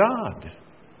have God?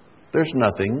 There's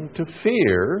nothing to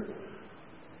fear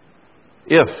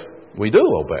if we do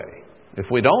obey. If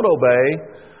we don't obey,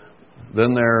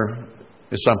 then there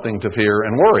is something to fear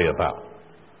and worry about.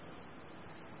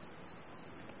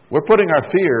 We're putting our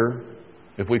fear,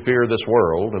 if we fear this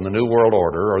world and the New World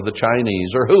Order or the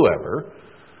Chinese or whoever,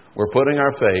 we're putting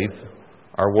our faith,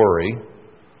 our worry,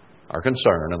 our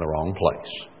concern in the wrong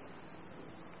place.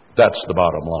 That's the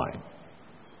bottom line.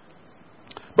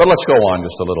 But let's go on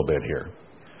just a little bit here.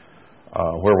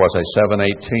 Where was I?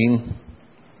 7:18,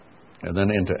 and then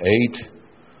into 8.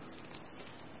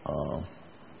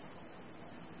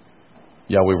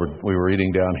 We were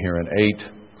reading down here in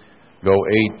 8. Go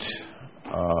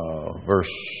 8,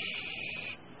 verse.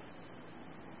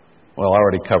 Well, I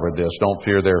already covered this. Don't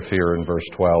fear their fear in verse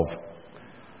 12.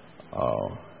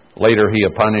 Later, he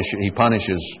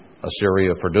punishes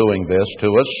Assyria for doing this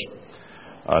to us.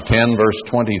 10, verse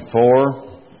 24.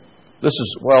 This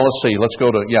is, well, let's see. Let's go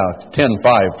to,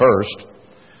 10:5 first.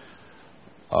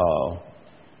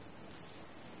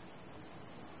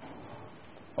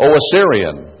 O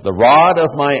Assyrian, the rod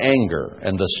of my anger,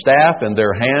 and the staff in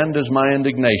their hand is my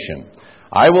indignation.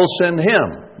 I will send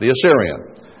him, the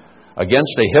Assyrian,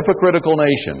 against a hypocritical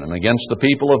nation, and against the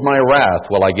people of my wrath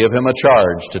will I give him a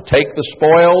charge, to take the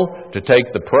spoil, to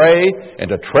take the prey, and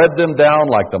to tread them down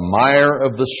like the mire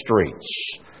of the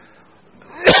streets.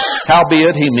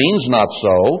 Howbeit he means not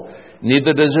so,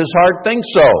 neither does his heart think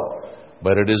so,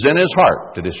 but it is in his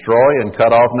heart to destroy and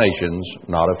cut off nations,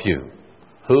 not a few.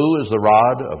 Who is the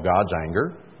rod of God's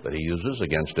anger that He uses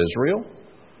against Israel?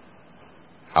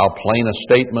 How plain a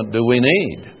statement do we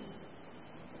need?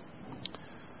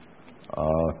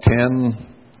 10:12.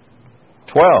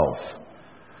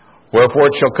 Wherefore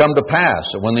it shall come to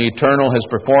pass that when the Eternal has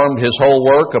performed His whole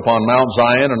work upon Mount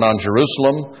Zion and on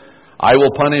Jerusalem, I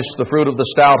will punish the fruit of the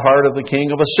stout heart of the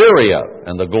king of Assyria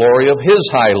and the glory of his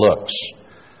high looks.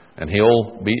 And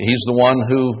he's the one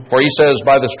who, for he says,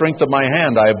 by the strength of my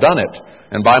hand I have done it,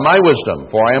 and by my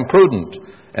wisdom, for I am prudent,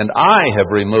 and I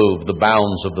have removed the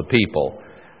bounds of the people,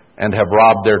 and have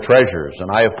robbed their treasures,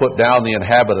 and I have put down the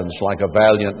inhabitants like a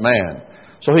valiant man.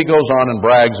 So he goes on and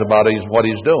brags about what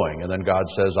he's doing. And then God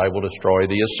says, I will destroy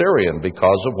the Assyrian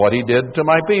because of what he did to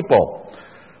my people.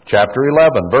 Chapter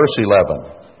 11, verse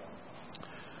 11.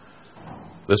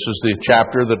 This is the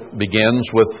chapter that begins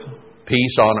with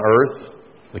peace on earth,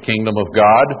 the kingdom of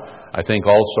God. I think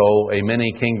also a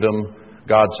mini kingdom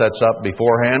God sets up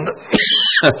beforehand,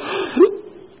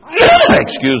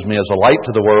 excuse me, as a light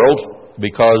to the world,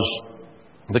 because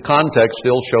the context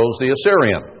still shows the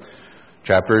Assyrian.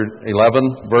 Chapter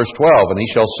 11, verse 12, and he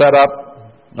shall set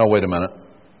up,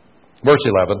 verse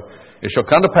 11, it shall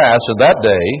come to pass in that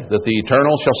day that the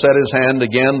Eternal shall set his hand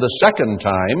again the second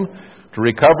time to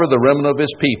recover the remnant of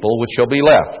his people which shall be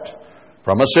left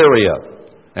from Assyria,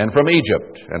 and from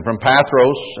Egypt, and from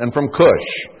Pathros, and from Cush.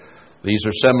 These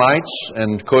are Semites,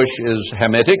 and Cush is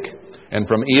Hamitic, and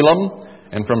from Elam,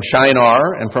 and from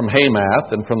Shinar, and from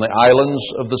Hamath, and from the islands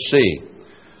of the sea.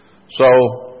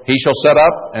 So he shall set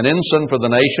up an ensign for the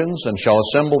nations, and shall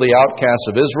assemble the outcasts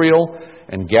of Israel,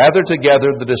 and gather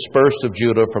together the dispersed of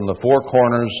Judah from the four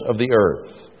corners of the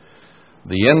earth.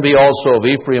 The envy also of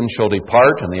Ephraim shall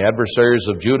depart, and the adversaries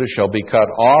of Judah shall be cut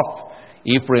off.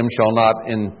 Ephraim shall not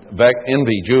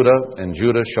envy Judah, and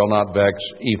Judah shall not vex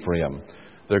Ephraim.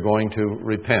 They're going to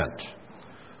repent.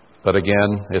 But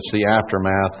again, it's the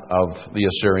aftermath of the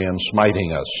Assyrians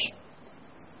smiting us.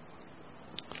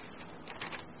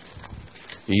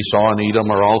 Esau and Edom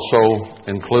are also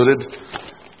included.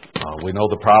 We know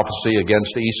the prophecy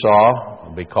against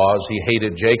Esau because he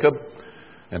hated Jacob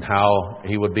and how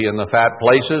he would be in the fat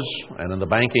places and in the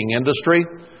banking industry,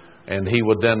 and he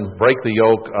would then break the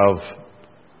yoke of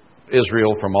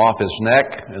Israel from off his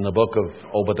neck in the book of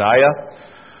Obadiah.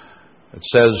 It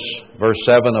says, verse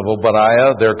 7 of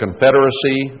Obadiah, their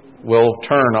confederacy will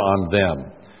turn on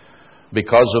them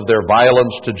because of their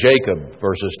violence to Jacob,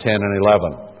 verses 10 and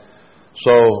 11.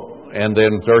 So, and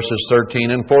then verses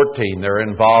 13 and 14, they're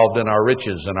involved in our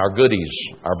riches and our goodies,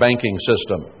 our banking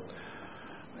system.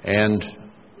 And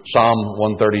Psalm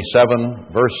 137,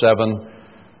 verse 7,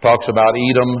 talks about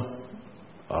Edom,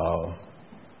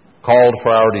 called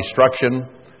for our destruction,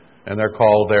 and they're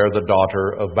called there the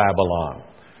daughter of Babylon.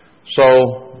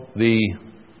 So the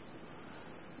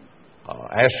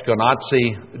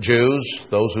Ashkenazi Jews,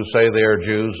 those who say they are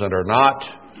Jews and are not,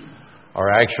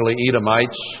 are actually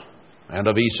Edomites and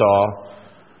of Esau,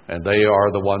 and they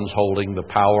are the ones holding the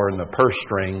power and the purse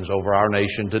strings over our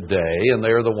nation today, and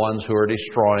they are the ones who are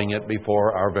destroying it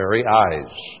before our very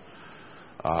eyes.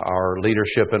 Our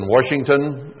leadership in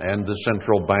Washington and the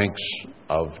central banks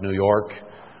of New York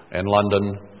and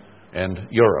London and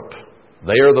Europe.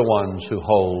 They are the ones who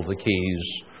hold the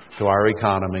keys to our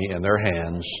economy in their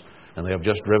hands, and they have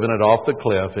just driven it off the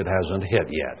cliff. It hasn't hit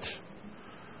yet.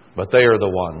 But they are the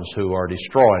ones who are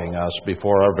destroying us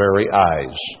before our very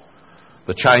eyes.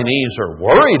 The Chinese are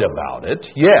worried about it,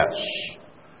 yes,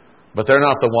 but they're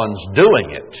not the ones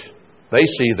doing it. They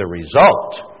see the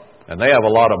result. And they have a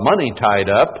lot of money tied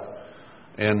up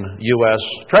in U.S.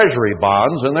 Treasury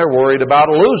bonds, and they're worried about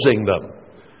losing them.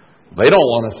 They don't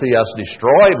want to see us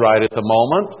destroyed right at the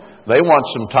moment. They want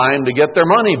some time to get their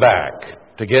money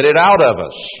back, to get it out of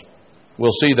us.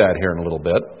 We'll see that here in a little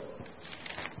bit.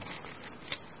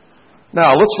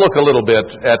 Now, let's look a little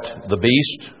bit at the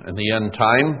beast and the end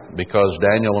time, because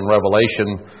Daniel and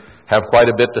Revelation have quite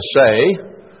a bit to say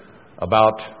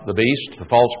about the beast, the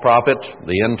false prophet,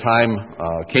 the end-time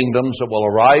kingdoms that will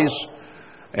arise,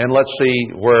 and let's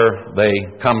see where they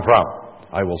come from.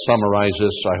 I will summarize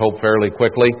this, I hope, fairly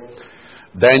quickly.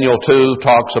 Daniel 2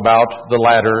 talks about the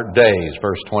latter days,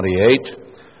 verse 28.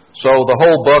 So the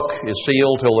whole book is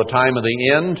sealed till the time of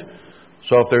the end.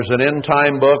 So if there's an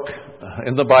end-time book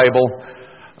in the Bible,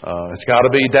 it's got to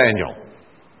be Daniel.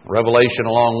 Revelation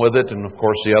along with it, and of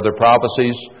course the other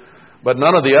prophecies. But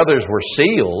none of the others were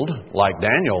sealed, like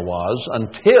Daniel was,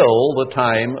 until the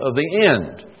time of the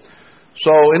end.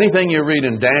 So anything you read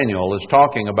in Daniel is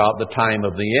talking about the time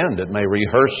of the end. It may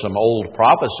rehearse some old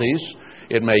prophecies.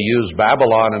 It may use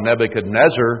Babylon and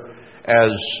Nebuchadnezzar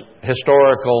as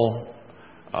historical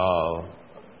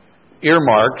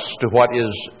earmarks to what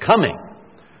is coming.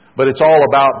 But it's all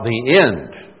about the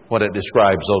end when it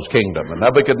describes those kingdoms. And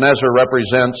Nebuchadnezzar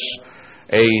represents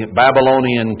a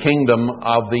Babylonian kingdom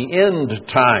of the end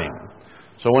time.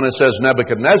 So when it says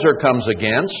Nebuchadnezzar comes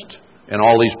against, in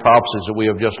all these prophecies that we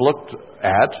have just looked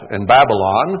at in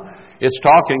Babylon, it's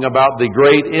talking about the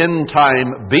great end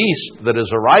time beast that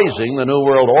is arising, the New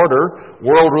World Order,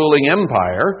 world ruling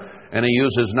empire, and he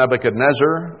uses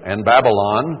Nebuchadnezzar and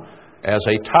Babylon as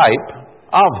a type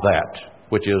of that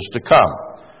which is to come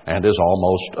and is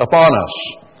almost upon us.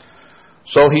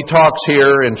 So he talks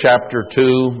here in chapter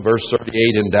 2, verse 38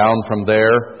 and down from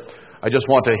there. I just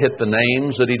want to hit the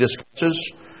names that he discusses.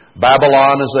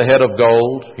 Babylon is the head of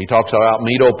gold. He talks about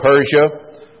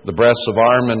Medo-Persia, the breasts of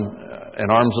arm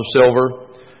and arms of silver,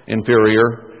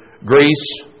 inferior. Greece,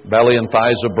 belly and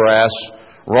thighs of brass.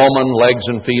 Roman legs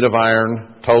and feet of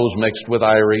iron, toes mixed with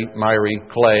miry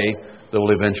clay that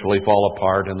will eventually fall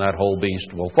apart, and that whole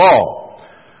beast will fall.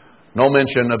 No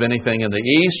mention of anything in the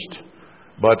east,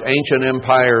 but ancient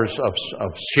empires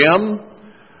of Shem,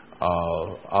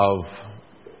 of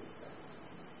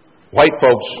white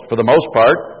folks for the most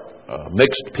part,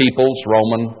 mixed peoples,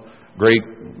 Roman, Greek,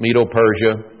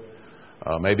 Medo-Persia,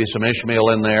 maybe some Ishmael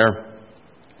in there,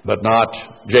 but not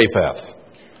Japheth.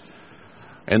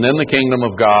 And then the kingdom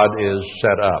of God is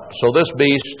set up. So this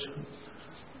beast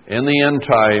in the end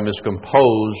time is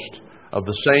composed of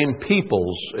the same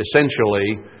peoples,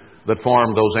 essentially, that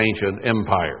formed those ancient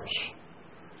empires.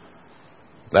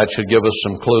 That should give us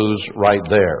some clues right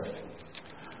there.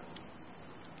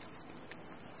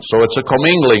 So it's a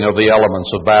commingling of the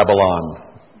elements of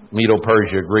Babylon,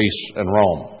 Medo-Persia, Greece, and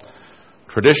Rome.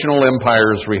 Traditional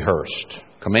empires rehearsed,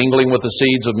 commingling with the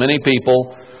seeds of many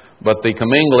people, but the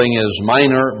commingling is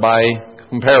minor by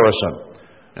comparison.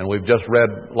 And we've just read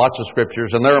lots of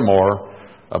scriptures, and there are more,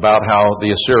 about how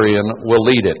the Assyrian will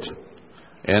lead it.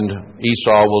 And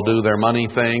Esau will do their money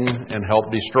thing and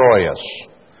help destroy us.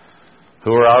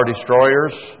 Who are our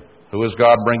destroyers? Who is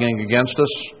God bringing against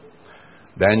us?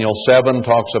 Daniel 7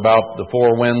 talks about the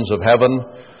four winds of heaven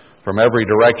from every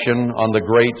direction on the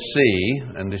great sea,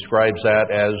 and describes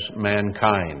that as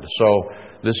mankind. So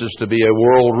this is to be a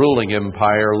world-ruling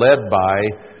empire led by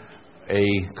a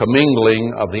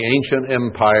commingling of the ancient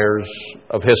empires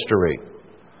of history.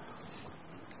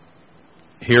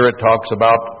 Here it talks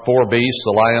about four beasts,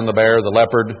 the lion, the bear, the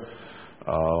leopard.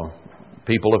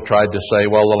 People have tried to say,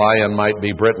 well, the lion might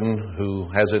be Britain, who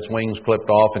has its wings clipped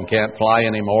off and can't fly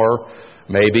anymore.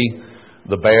 Maybe.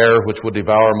 The bear, which would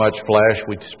devour much flesh.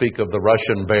 We speak of the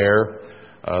Russian bear.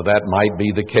 That might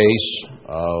be the case.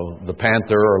 The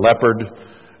panther or leopard,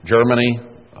 Germany.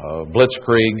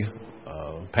 Blitzkrieg,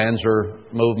 Panzer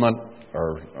movement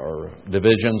or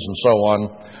divisions and so on.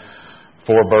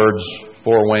 Four birds,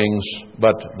 four wings,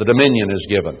 but the dominion is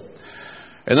given.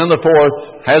 And then the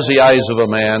fourth has the eyes of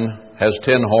a man, has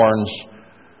 10 horns,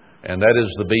 and that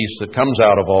is the beast that comes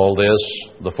out of all this.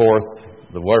 The fourth,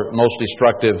 the most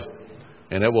destructive,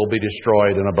 and it will be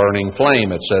destroyed in a burning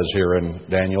flame, it says here in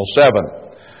Daniel 7.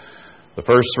 The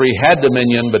first three had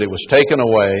dominion, but it was taken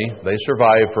away. They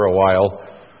survived for a while,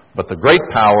 but the great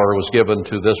power was given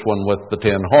to this one with the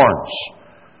 10 horns.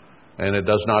 And it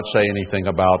does not say anything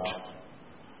about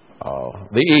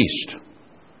the east.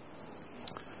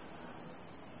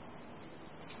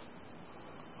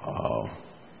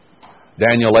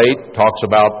 Daniel 8 talks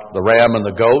about the ram and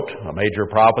the goat, a major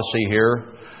prophecy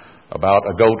here about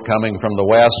a goat coming from the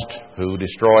west who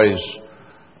destroys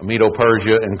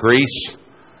Medo-Persia and Greece.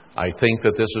 I think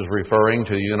that this is referring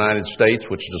to the United States,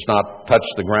 which does not touch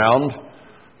the ground,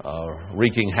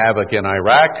 wreaking havoc in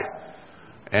Iraq.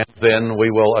 And then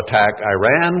we will attack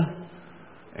Iran,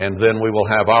 and then we will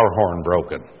have our horn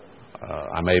broken.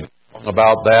 I may be wrong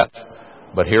about that,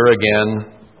 but here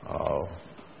again,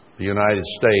 the United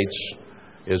States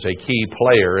is a key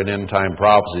player in end-time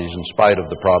prophecies in spite of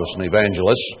the Protestant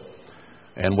evangelists.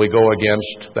 And we go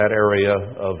against that area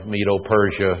of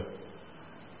Medo-Persia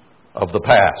of the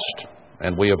past.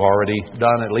 And we have already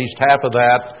done at least half of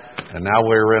that. And now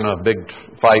we're in a big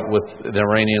fight with the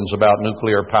Iranians about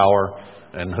nuclear power.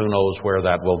 And who knows where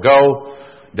that will go.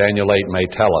 Daniel 8 may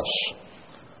tell us.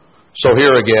 So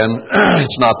here again,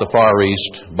 it's not the Far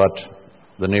East, but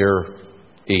the Near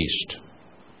East.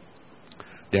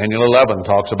 Daniel 11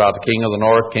 talks about the king of the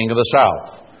north, king of the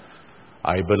south.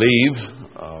 I believe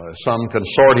some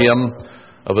consortium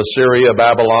of Assyria,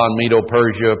 Babylon,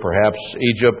 Medo-Persia, perhaps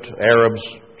Egypt, Arabs,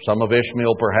 some of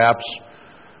Ishmael perhaps,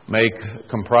 may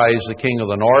comprise the king of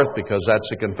the north, because that's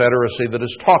the confederacy that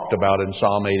is talked about in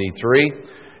Psalm 83.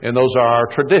 And those are our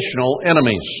traditional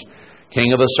enemies.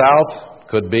 King of the south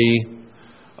could be,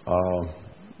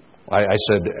 I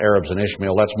said Arabs and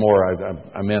Ishmael. That's more,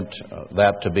 I meant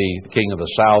that to be king of the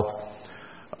south.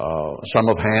 Some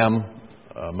of Ham,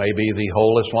 maybe the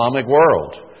whole Islamic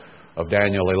world of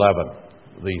Daniel 11.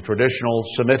 The traditional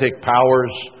Semitic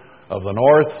powers of the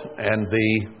north and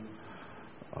the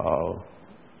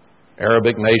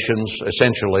Arabic nations,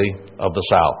 essentially, of the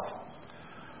south.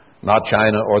 Not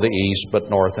China or the east, but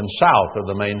north and south are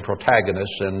the main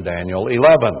protagonists in Daniel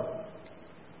 11.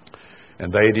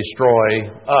 And they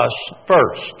destroy us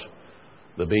first.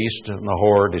 The beast and the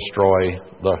whore destroy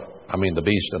the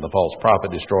beast and the false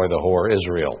prophet destroy the whore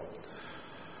Israel.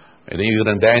 And even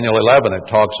in Daniel 11, it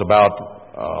talks about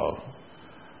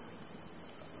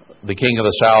the king of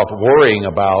the south worrying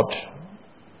about,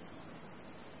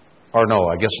 or no,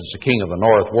 I guess it's the king of the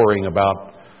north worrying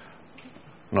about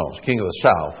No, it's king of the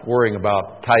south, worrying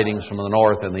about tidings from the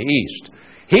north and the east.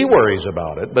 He worries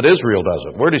about it, but Israel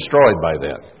doesn't. We're destroyed by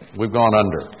then. We've gone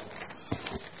under.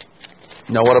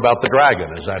 Now, what about the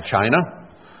dragon? Is that China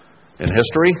in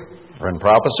history or in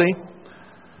prophecy?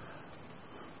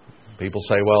 People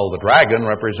say, well, the dragon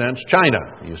represents China.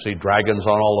 You see dragons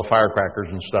on all the firecrackers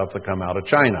and stuff that come out of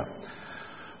China.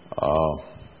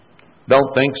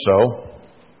 Don't think so.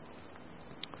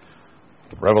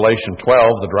 Revelation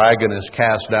 12, the dragon is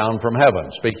cast down from heaven.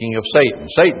 Speaking of Satan,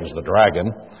 Satan's the dragon.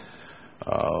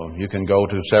 You can go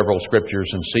to several scriptures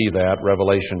and see that.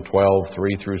 Revelation 12,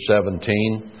 3 through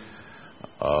 17.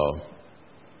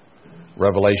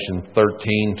 Revelation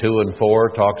 13, 2 and 4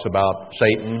 talks about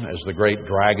Satan as the great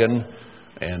dragon,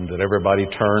 and that everybody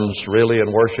turns really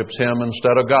and worships him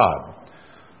instead of God.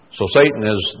 So Satan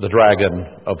is the dragon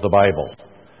of the Bible.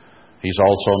 He's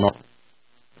also known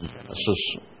in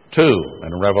Genesis 2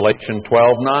 and in Revelation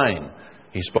 12:9.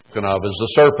 He's spoken of as the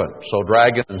serpent. So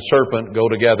dragon and serpent go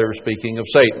together, speaking of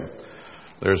Satan.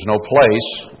 There's no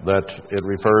place that it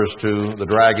refers to the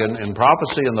dragon in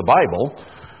prophecy in the Bible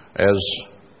as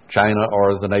China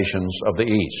or the nations of the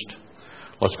East.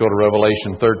 Let's go to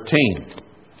Revelation 13.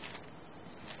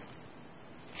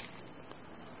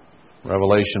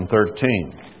 Revelation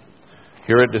 13.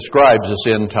 Here it describes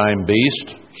this end-time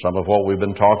beast, some of what we've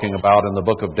been talking about in the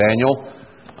book of Daniel.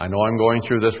 I know I'm going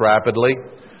through this rapidly.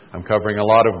 I'm covering a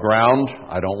lot of ground.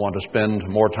 I don't want to spend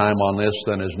more time on this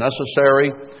than is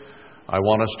necessary. I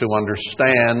want us to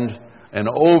understand an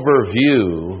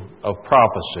overview of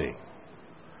prophecy.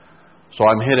 So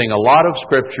I'm hitting a lot of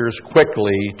scriptures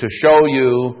quickly to show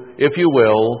you, if you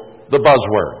will, the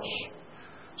buzzwords.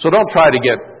 So don't try to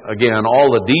get, again, all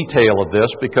the detail of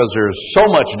this, because there's so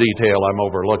much detail I'm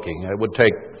overlooking. It would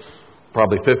take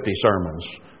probably 50 sermons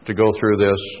to go through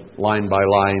this line by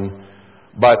line.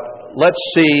 But let's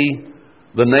see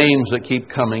the names that keep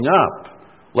coming up.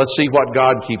 Let's see what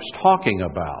God keeps talking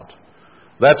about.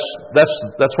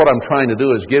 That's what I'm trying to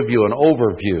do, is give you an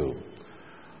overview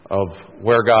of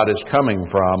where God is coming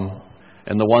from,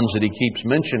 and the ones that He keeps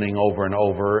mentioning over and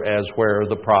over as where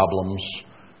the problems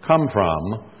come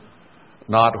from,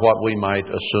 not what we might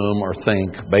assume or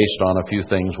think based on a few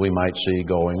things we might see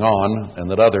going on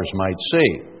and that others might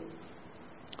see.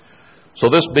 So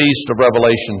this beast of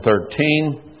Revelation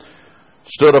 13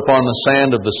 stood upon the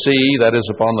sand of the sea, that is,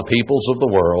 upon the peoples of the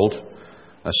world.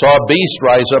 I saw a beast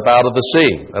rise up out of the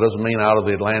sea. That doesn't mean out of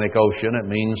the Atlantic Ocean. It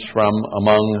means from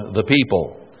among the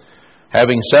people,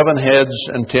 having 7 heads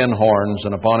and 10 horns,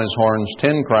 and upon his horns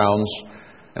 10 crowns,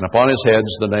 and upon his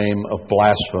heads the name of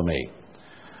blasphemy.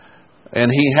 And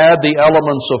he had the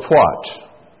elements of what?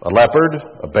 A leopard,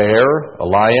 a bear, a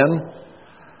lion,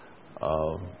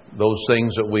 those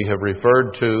things that we have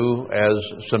referred to as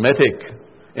Semitic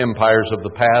empires of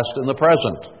the past and the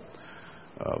present.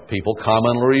 People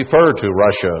commonly refer to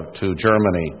Russia, to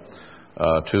Germany,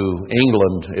 to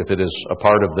England, if it is a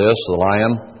part of this, the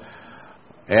lion.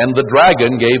 And the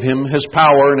dragon gave him his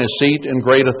power and his seat and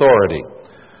great authority.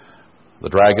 The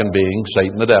dragon being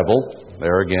Satan the devil.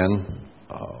 There again,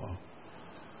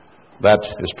 that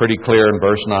is pretty clear in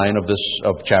verse 9 of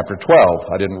chapter 12.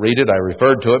 I didn't read it, I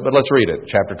referred to it, but let's read it.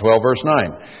 Chapter 12, verse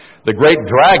 9. The great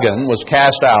dragon was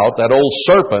cast out, that old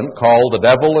serpent called the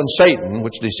devil and Satan,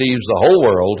 which deceives the whole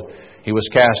world. He was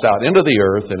cast out into the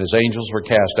earth, and his angels were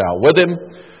cast out with him.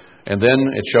 And then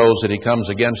it shows that he comes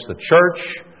against the church,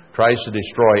 tries to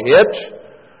destroy it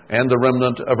and the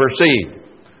remnant of her seed.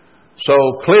 So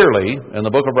clearly, in the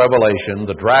book of Revelation,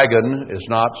 the dragon is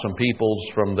not some peoples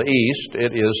from the east.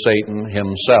 It is Satan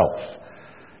himself.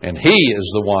 And he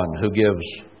is the one who gives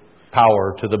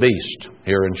power to the beast,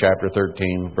 here in chapter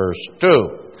 13, verse 2.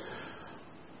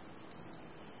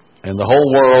 And the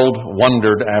whole world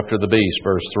wondered after the beast,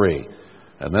 verse 3.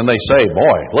 And then they say,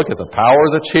 boy, look at the power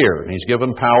that's here. And he's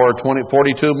given power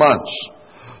 42 months.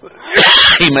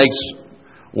 He makes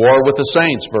war with the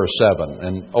saints, verse 7,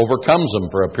 and overcomes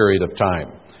them for a period of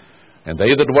time. And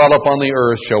they that dwell upon the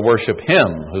earth shall worship him,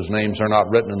 whose names are not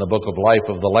written in the book of life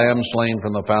of the Lamb slain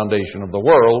from the foundation of the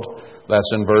world.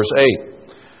 That's in verse 8.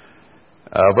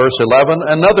 Verse 11,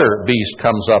 another beast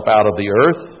comes up out of the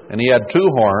earth, and he had 2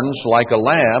 horns like a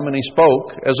lamb, and he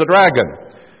spoke as a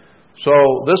dragon. So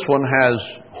this one has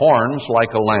horns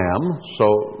like a lamb. So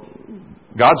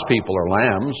God's people are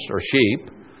lambs or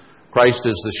sheep. Christ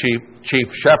is the chief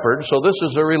shepherd. So this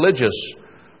is a religious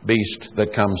beast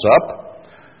that comes up.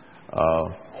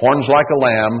 Horns like a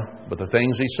lamb, but the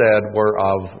things he said were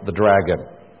of the dragon.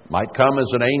 Might come as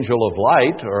an angel of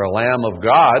light or a lamb of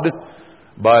God,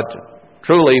 but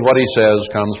truly what he says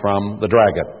comes from the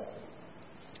dragon.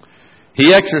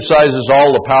 He exercises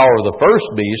all the power of the first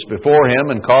beast before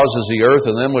him and causes the earth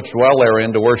and them which dwell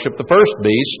therein to worship the first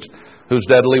beast, whose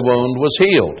deadly wound was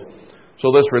healed.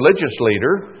 So this religious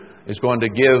leader is going to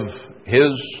give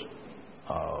his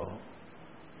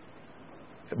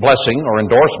blessing or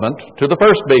endorsement to the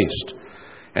first beast.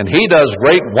 And he does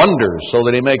great wonders, so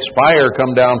that he makes fire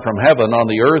come down from heaven on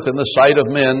the earth in the sight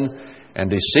of men, and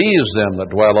deceives them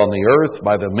that dwell on the earth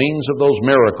by the means of those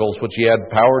miracles which he had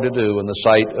power to do in the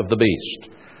sight of the beast.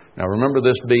 Now remember,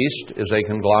 this beast is a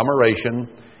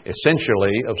conglomeration,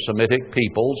 essentially, of Semitic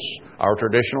peoples, our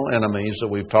traditional enemies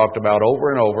that we've talked about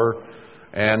over and over,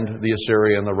 and the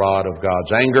Assyrian, the rod of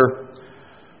God's anger,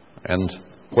 and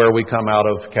where we come out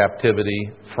of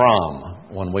captivity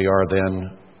from when we are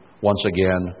then once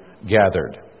again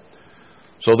gathered.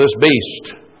 So this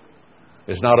beast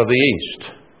is not of the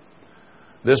east.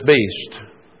 This beast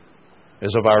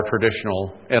is of our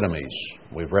traditional enemies.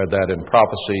 We've read that in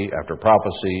prophecy after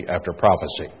prophecy after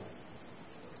prophecy.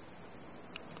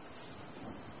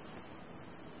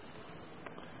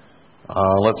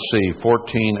 Let's see,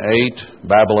 14:8.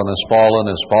 Babylon is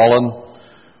fallen.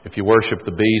 If you worship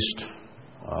the beast,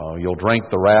 you'll drink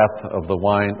the wrath of the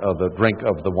wine of the drink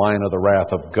of the wine of the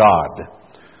wrath of God.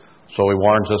 So he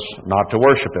warns us not to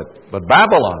worship it. But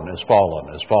Babylon is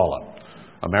fallen.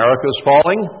 America is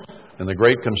falling, and the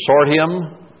great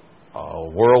consortium,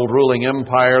 world-ruling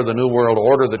empire, the New World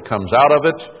Order that comes out of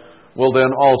it, will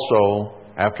then also,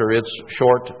 after its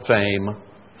short fame,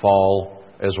 fall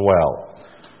as well.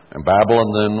 And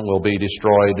Babylon then will be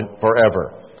destroyed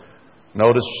forever.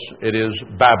 Notice it is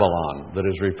Babylon that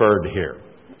is referred here.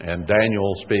 And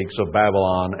Daniel speaks of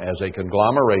Babylon as a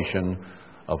conglomeration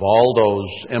of all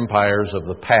those empires of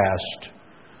the past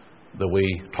that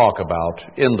we talk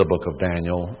about in the book of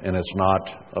Daniel. And it's not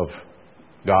of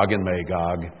Gog and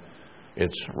Magog.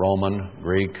 It's Roman,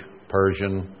 Greek,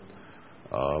 Persian,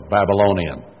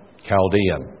 Babylonian,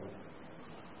 Chaldean.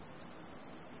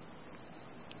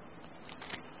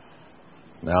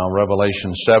 Now,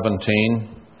 Revelation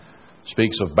 17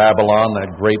 speaks of Babylon,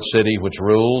 that great city which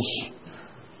rules,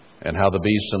 and how the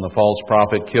beast and the false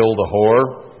prophet killed the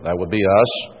whore. That would be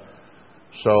us.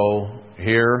 So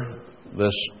here,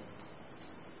 this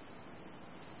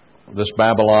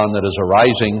Babylon that is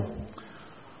arising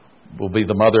will be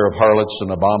the mother of harlots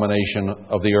and abomination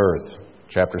of the earth.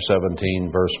 Chapter 17,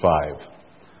 verse 5.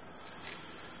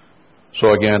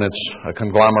 So again, it's a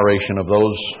conglomeration of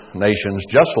those nations,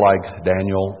 just like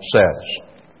Daniel says.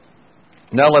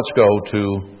 Now let's go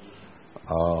to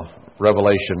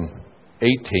Revelation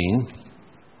 18.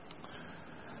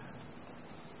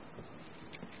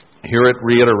 Here it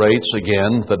reiterates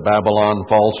again that Babylon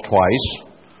falls twice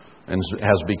and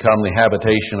has become the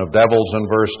habitation of devils in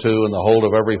verse 2, and the hold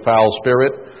of every foul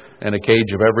spirit, and a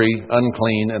cage of every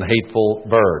unclean and hateful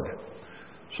bird.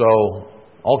 So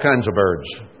all kinds of birds,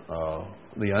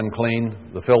 the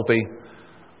unclean, the filthy,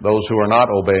 those who are not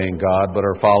obeying God but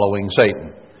are following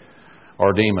Satan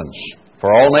or demons.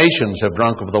 For all nations have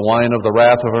drunk of the wine of the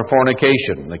wrath of her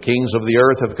fornication. The kings of the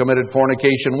earth have committed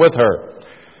fornication with her.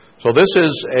 So this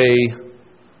is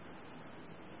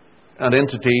an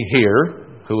entity here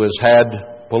who has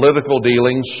had political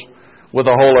dealings with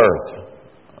the whole earth.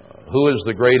 Who is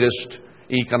the greatest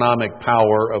economic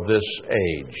power of this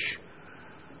age?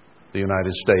 The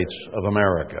United States of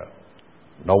America.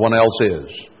 No one else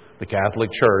is. The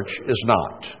Catholic Church is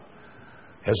not.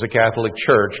 Has the Catholic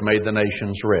Church made the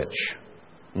nations rich?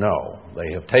 No.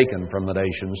 They have taken from the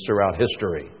nations throughout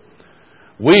history.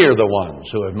 We are the ones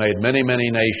who have made many, many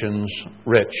nations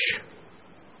rich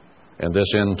in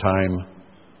this end time.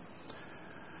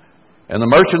 And the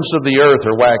merchants of the earth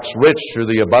are waxed rich through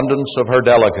the abundance of her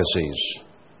delicacies.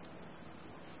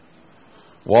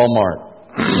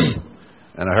 Walmart.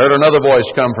 And I heard another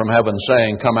voice come from heaven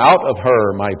saying, Come out of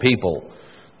her, my people,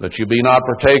 that you be not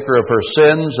partaker of her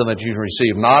sins, and that you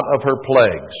receive not of her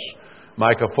plagues.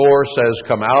 Micah 4 says,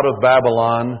 Come out of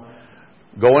Babylon,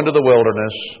 go into the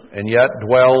wilderness, and yet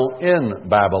dwell in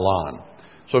Babylon.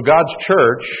 So God's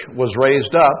church was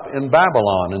raised up in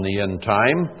Babylon in the end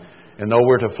time. And though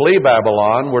we're to flee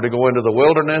Babylon, we're to go into the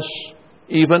wilderness,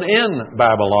 even in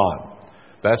Babylon.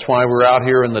 That's why we're out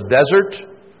here in the desert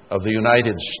of the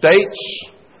United States,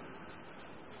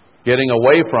 getting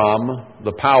away from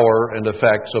the power and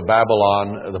effects of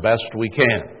Babylon the best we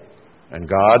can. And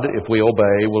God, if we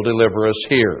obey, will deliver us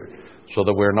here, so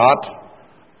that we're not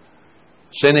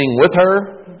sinning with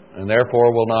her, and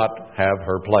therefore will not have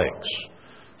her plagues.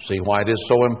 See why it is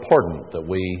so important that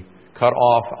we cut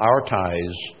off our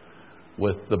ties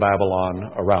with the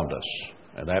Babylon around us.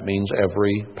 And that means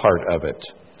every part of it.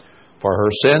 For her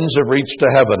sins have reached to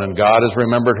heaven, and God has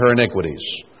remembered her iniquities.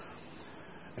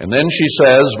 And then she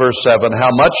says, verse 7, how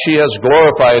much she has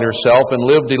glorified herself and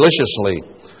lived deliciously.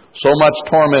 So much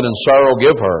torment and sorrow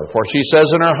give her. For she says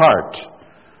in her heart,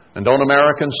 and don't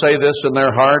Americans say this in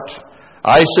their heart?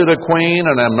 I sit a queen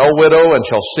and am no widow and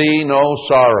shall see no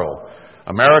sorrow.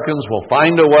 Americans will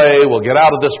find a way, will get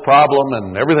out of this problem,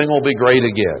 and everything will be great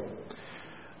again.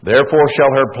 Therefore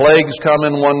shall her plagues come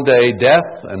in one day,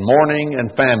 death and mourning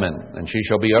and famine, and she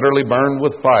shall be utterly burned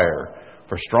with fire.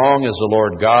 For strong is the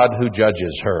Lord God who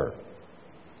judges her.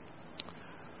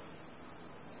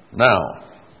 Now,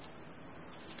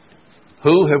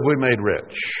 who have we made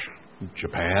rich?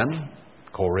 Japan,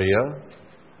 Korea,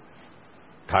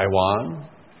 Taiwan,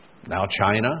 now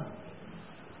China.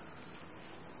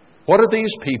 What are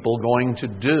these people going to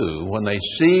do when they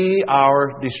see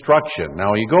our destruction?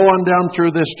 Now, you go on down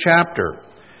through this chapter,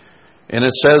 and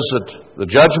it says that the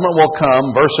judgment will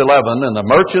come, verse 11, and the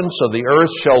merchants of the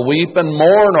earth shall weep and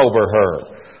mourn over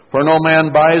her, for no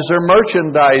man buys their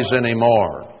merchandise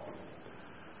anymore.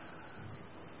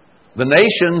 The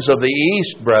nations of the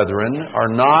east, brethren,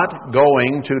 are not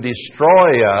going to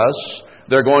destroy us.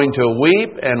 They're going to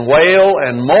weep and wail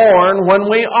and mourn when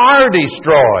we are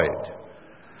destroyed,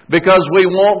 because we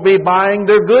won't be buying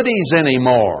their goodies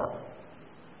anymore.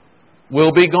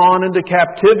 We'll be gone into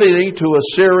captivity to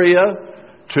Assyria,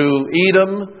 to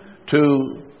Edom,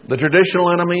 to the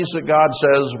traditional enemies that God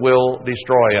says will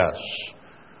destroy us.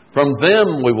 From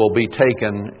them we will be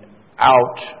taken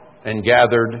out and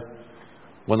gathered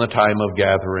when the time of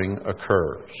gathering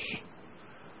occurs.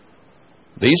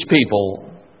 These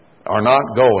people are not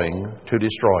going to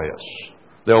destroy us.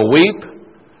 They'll weep,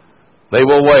 they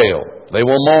will wail, they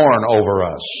will mourn over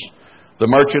us. The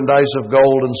merchandise of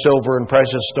gold and silver and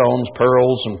precious stones,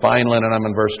 pearls and fine linen, I'm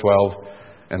in verse 12,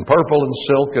 and purple and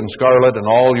silk and scarlet and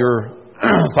all your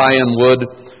fine wood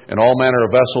and all manner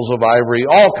of vessels of ivory,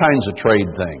 all kinds of trade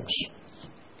things.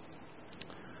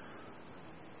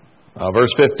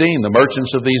 Verse 15, the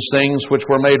merchants of these things which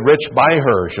were made rich by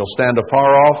her shall stand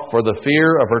afar off for the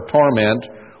fear of her torment,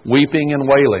 weeping and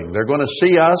wailing. They're going to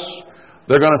see us.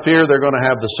 They're going to fear they're going to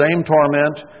have the same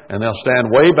torment, and they'll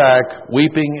stand way back,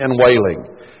 weeping and wailing,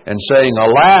 and saying,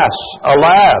 Alas,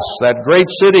 alas, that great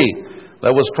city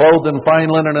that was clothed in fine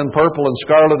linen and purple and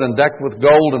scarlet and decked with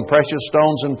gold and precious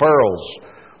stones and pearls.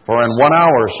 For in 1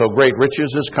 hour so great riches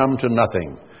is come to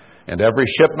nothing. And every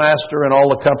shipmaster and all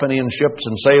the company in ships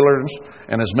and sailors,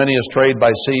 and as many as trade by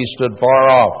sea, stood far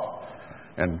off,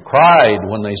 and cried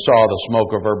when they saw the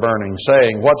smoke of her burning,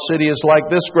 saying, What city is like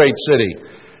this great city?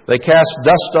 They cast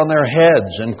dust on their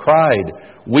heads and cried,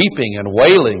 weeping and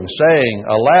wailing, saying,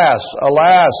 Alas,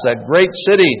 alas, that great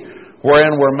city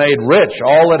wherein were made rich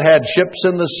all that had ships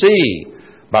in the sea,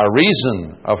 by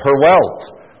reason of her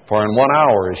wealth, for in 1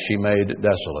 hour is she made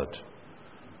desolate.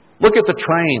 Look at the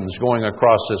trains going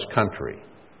across this country.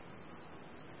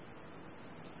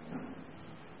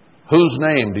 Whose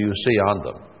name do you see on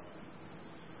them?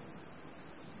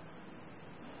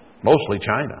 Mostly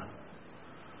China.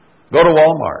 Go to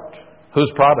Walmart.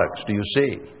 Whose products do you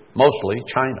see? Mostly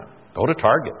China. Go to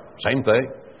Target. Same thing.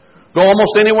 Go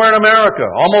almost anywhere in America.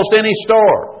 Almost any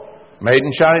store. Made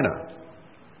in China.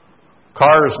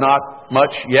 Cars not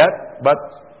much yet, but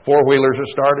four-wheelers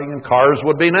are starting and cars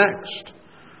would be next.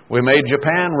 We made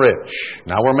Japan rich.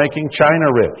 Now we're making China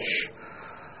rich.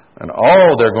 And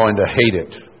they're going to hate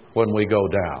it when we go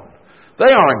down.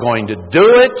 They aren't going to do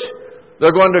it.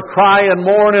 They're going to cry and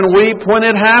mourn and weep when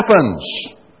it happens.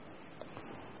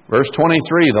 Verse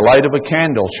 23, the light of a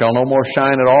candle shall no more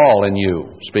shine at all in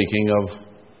you, speaking of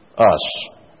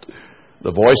us.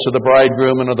 The voice of the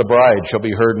bridegroom and of the bride shall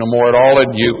be heard no more at all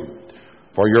in you.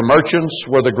 For your merchants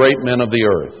were the great men of the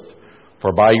earth.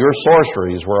 For by your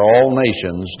sorceries were all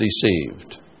nations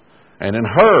deceived. And in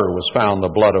her was found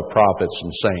the blood of prophets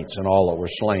and saints and all that were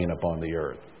slain upon the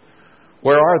earth.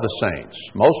 Where are the saints?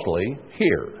 Mostly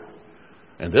here.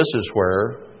 And this is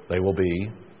where they will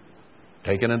be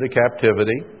taken into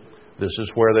captivity. This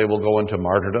is where they will go into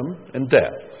martyrdom and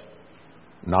death,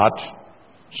 not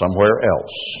somewhere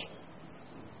else.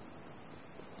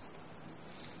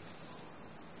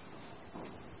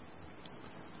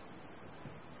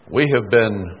 We have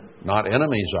been not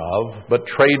enemies of, but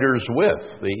traders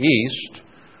with the East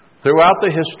throughout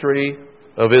the history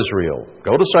of Israel.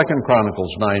 Go to 2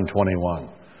 Chronicles 9:21.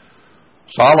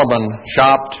 Solomon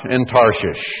shopped in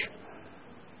Tarshish,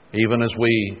 even as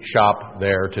we shop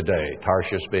there today,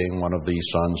 Tarshish being one of the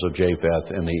sons of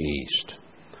Japheth in the east.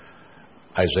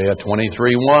 Isaiah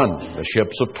 23:1, the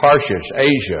ships of Tarshish,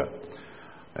 Asia,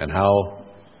 and how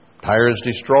Tyre is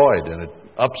destroyed, and it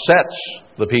upsets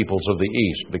the peoples of the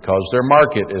east because their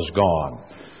market is gone.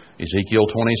 Ezekiel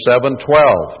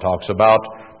 27:12 talks about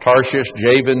Tarshish,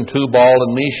 Javan, Tubal,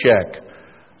 and Meshach,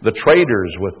 the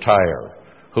traders with Tyre,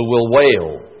 who will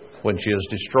wail when she is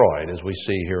destroyed, as we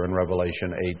see here in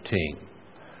Revelation 18.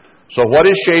 So what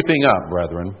is shaping up,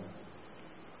 brethren,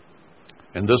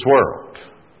 in this world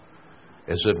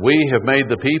is that we have made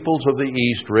the peoples of the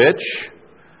East rich,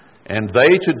 and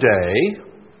they today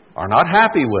are not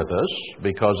happy with us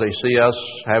because they see us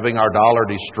having our dollar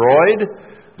destroyed.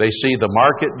 They see the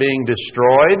market being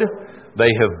destroyed.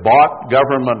 They have bought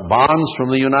government bonds from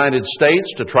the United States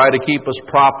to try to keep us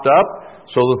propped up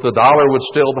so that the dollar would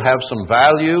still have some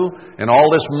value, and all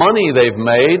this money they've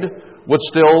made would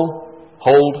still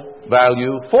hold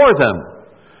value for them.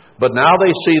 But now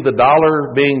they see the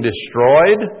dollar being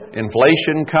destroyed,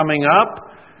 inflation coming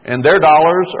up, and their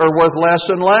dollars are worth less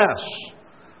and less.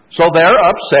 So they're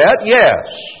upset, yes.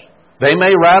 They may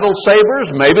rattle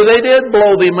sabers. Maybe they did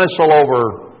blow the missile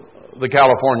over the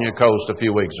California coast a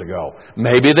few weeks ago.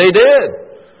 Maybe they did.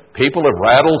 People have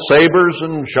rattled sabers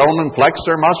and shown and flexed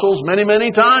their muscles many,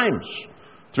 many times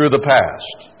through the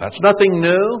past. That's nothing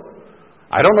new.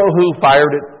 I don't know who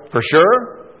fired it for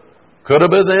sure. Could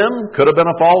have been them. Could have been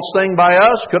a false thing by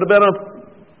us. Could have been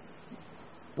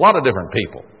a lot of different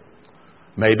people.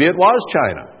 Maybe it was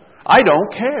China. I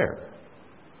don't care.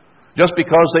 Just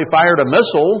because they fired a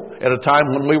missile at a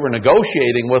time when we were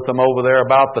negotiating with them over there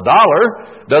about the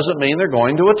dollar doesn't mean they're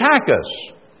going to attack us.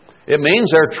 It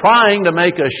means they're trying to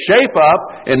make us shape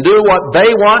up and do what they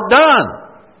want done.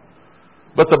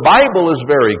 But the Bible is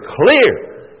very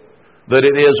clear that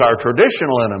it is our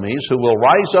traditional enemies who will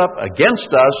rise up against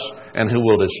us and who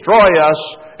will destroy us,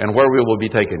 and where we will be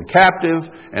taken captive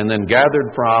and then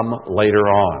gathered from later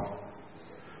on.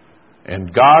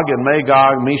 And Gog and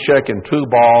Magog, Meshach and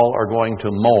Tubal are going to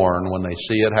mourn when they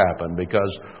see it happen,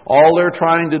 because all they're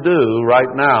trying to do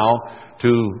right now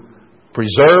to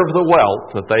preserve the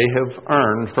wealth that they have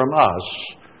earned from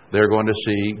us, they're going to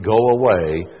see go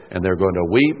away, and they're going to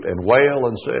weep and wail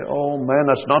and say, oh man,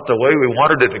 that's not the way we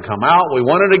wanted it to come out. We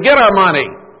wanted to get our money.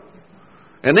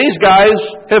 And these guys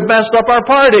have messed up our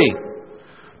party.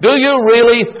 Do you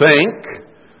really think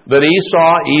that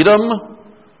Esau, Edom,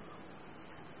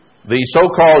 the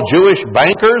so-called Jewish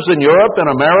bankers in Europe and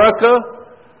America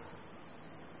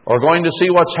are going to see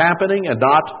what's happening and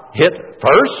not hit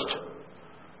first?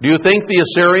 Do you think the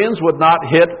Assyrians would not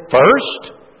hit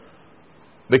first?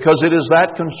 Because it is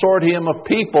that consortium of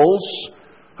peoples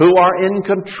who are in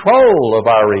control of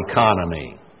our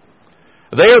economy.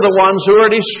 They are the ones who are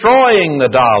destroying the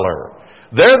dollar.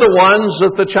 They're the ones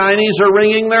that the Chinese are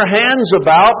wringing their hands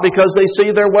about because they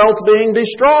see their wealth being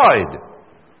destroyed.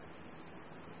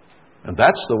 And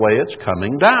that's the way it's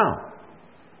coming down.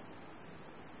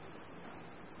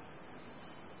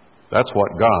 That's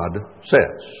what God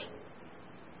says.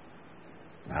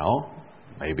 Now,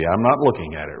 maybe I'm not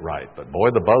looking at it right, but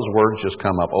boy, the buzzwords just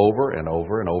come up over and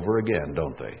over and over again,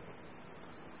 don't they?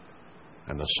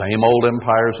 And the same old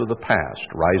empires of the past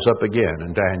rise up again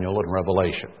in Daniel and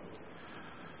Revelation.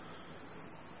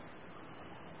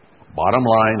 Bottom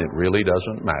line, it really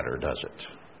doesn't matter, does it?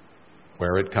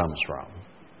 Where it comes from.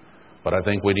 But I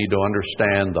think we need to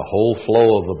understand the whole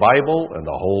flow of the Bible and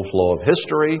the whole flow of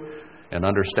history, and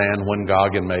understand when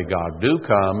Gog and Magog do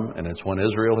come, and it's when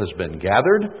Israel has been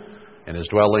gathered and is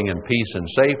dwelling in peace and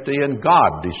safety, and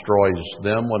God destroys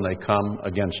them when they come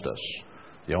against us.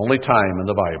 The only time in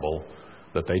the Bible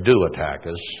that they do attack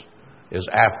us is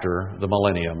after the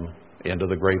millennium, into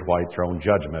the great white throne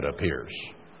judgment appears,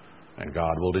 and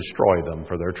God will destroy them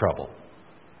for their trouble.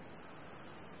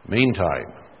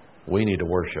 Meantime, we need to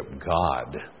worship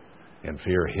God and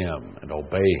fear Him and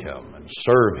obey Him and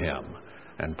serve Him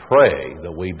and pray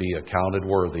that we be accounted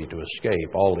worthy to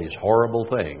escape all these horrible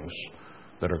things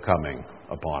that are coming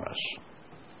upon us.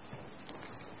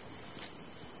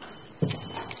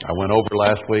 I went over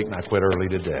last week and I quit early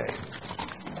today.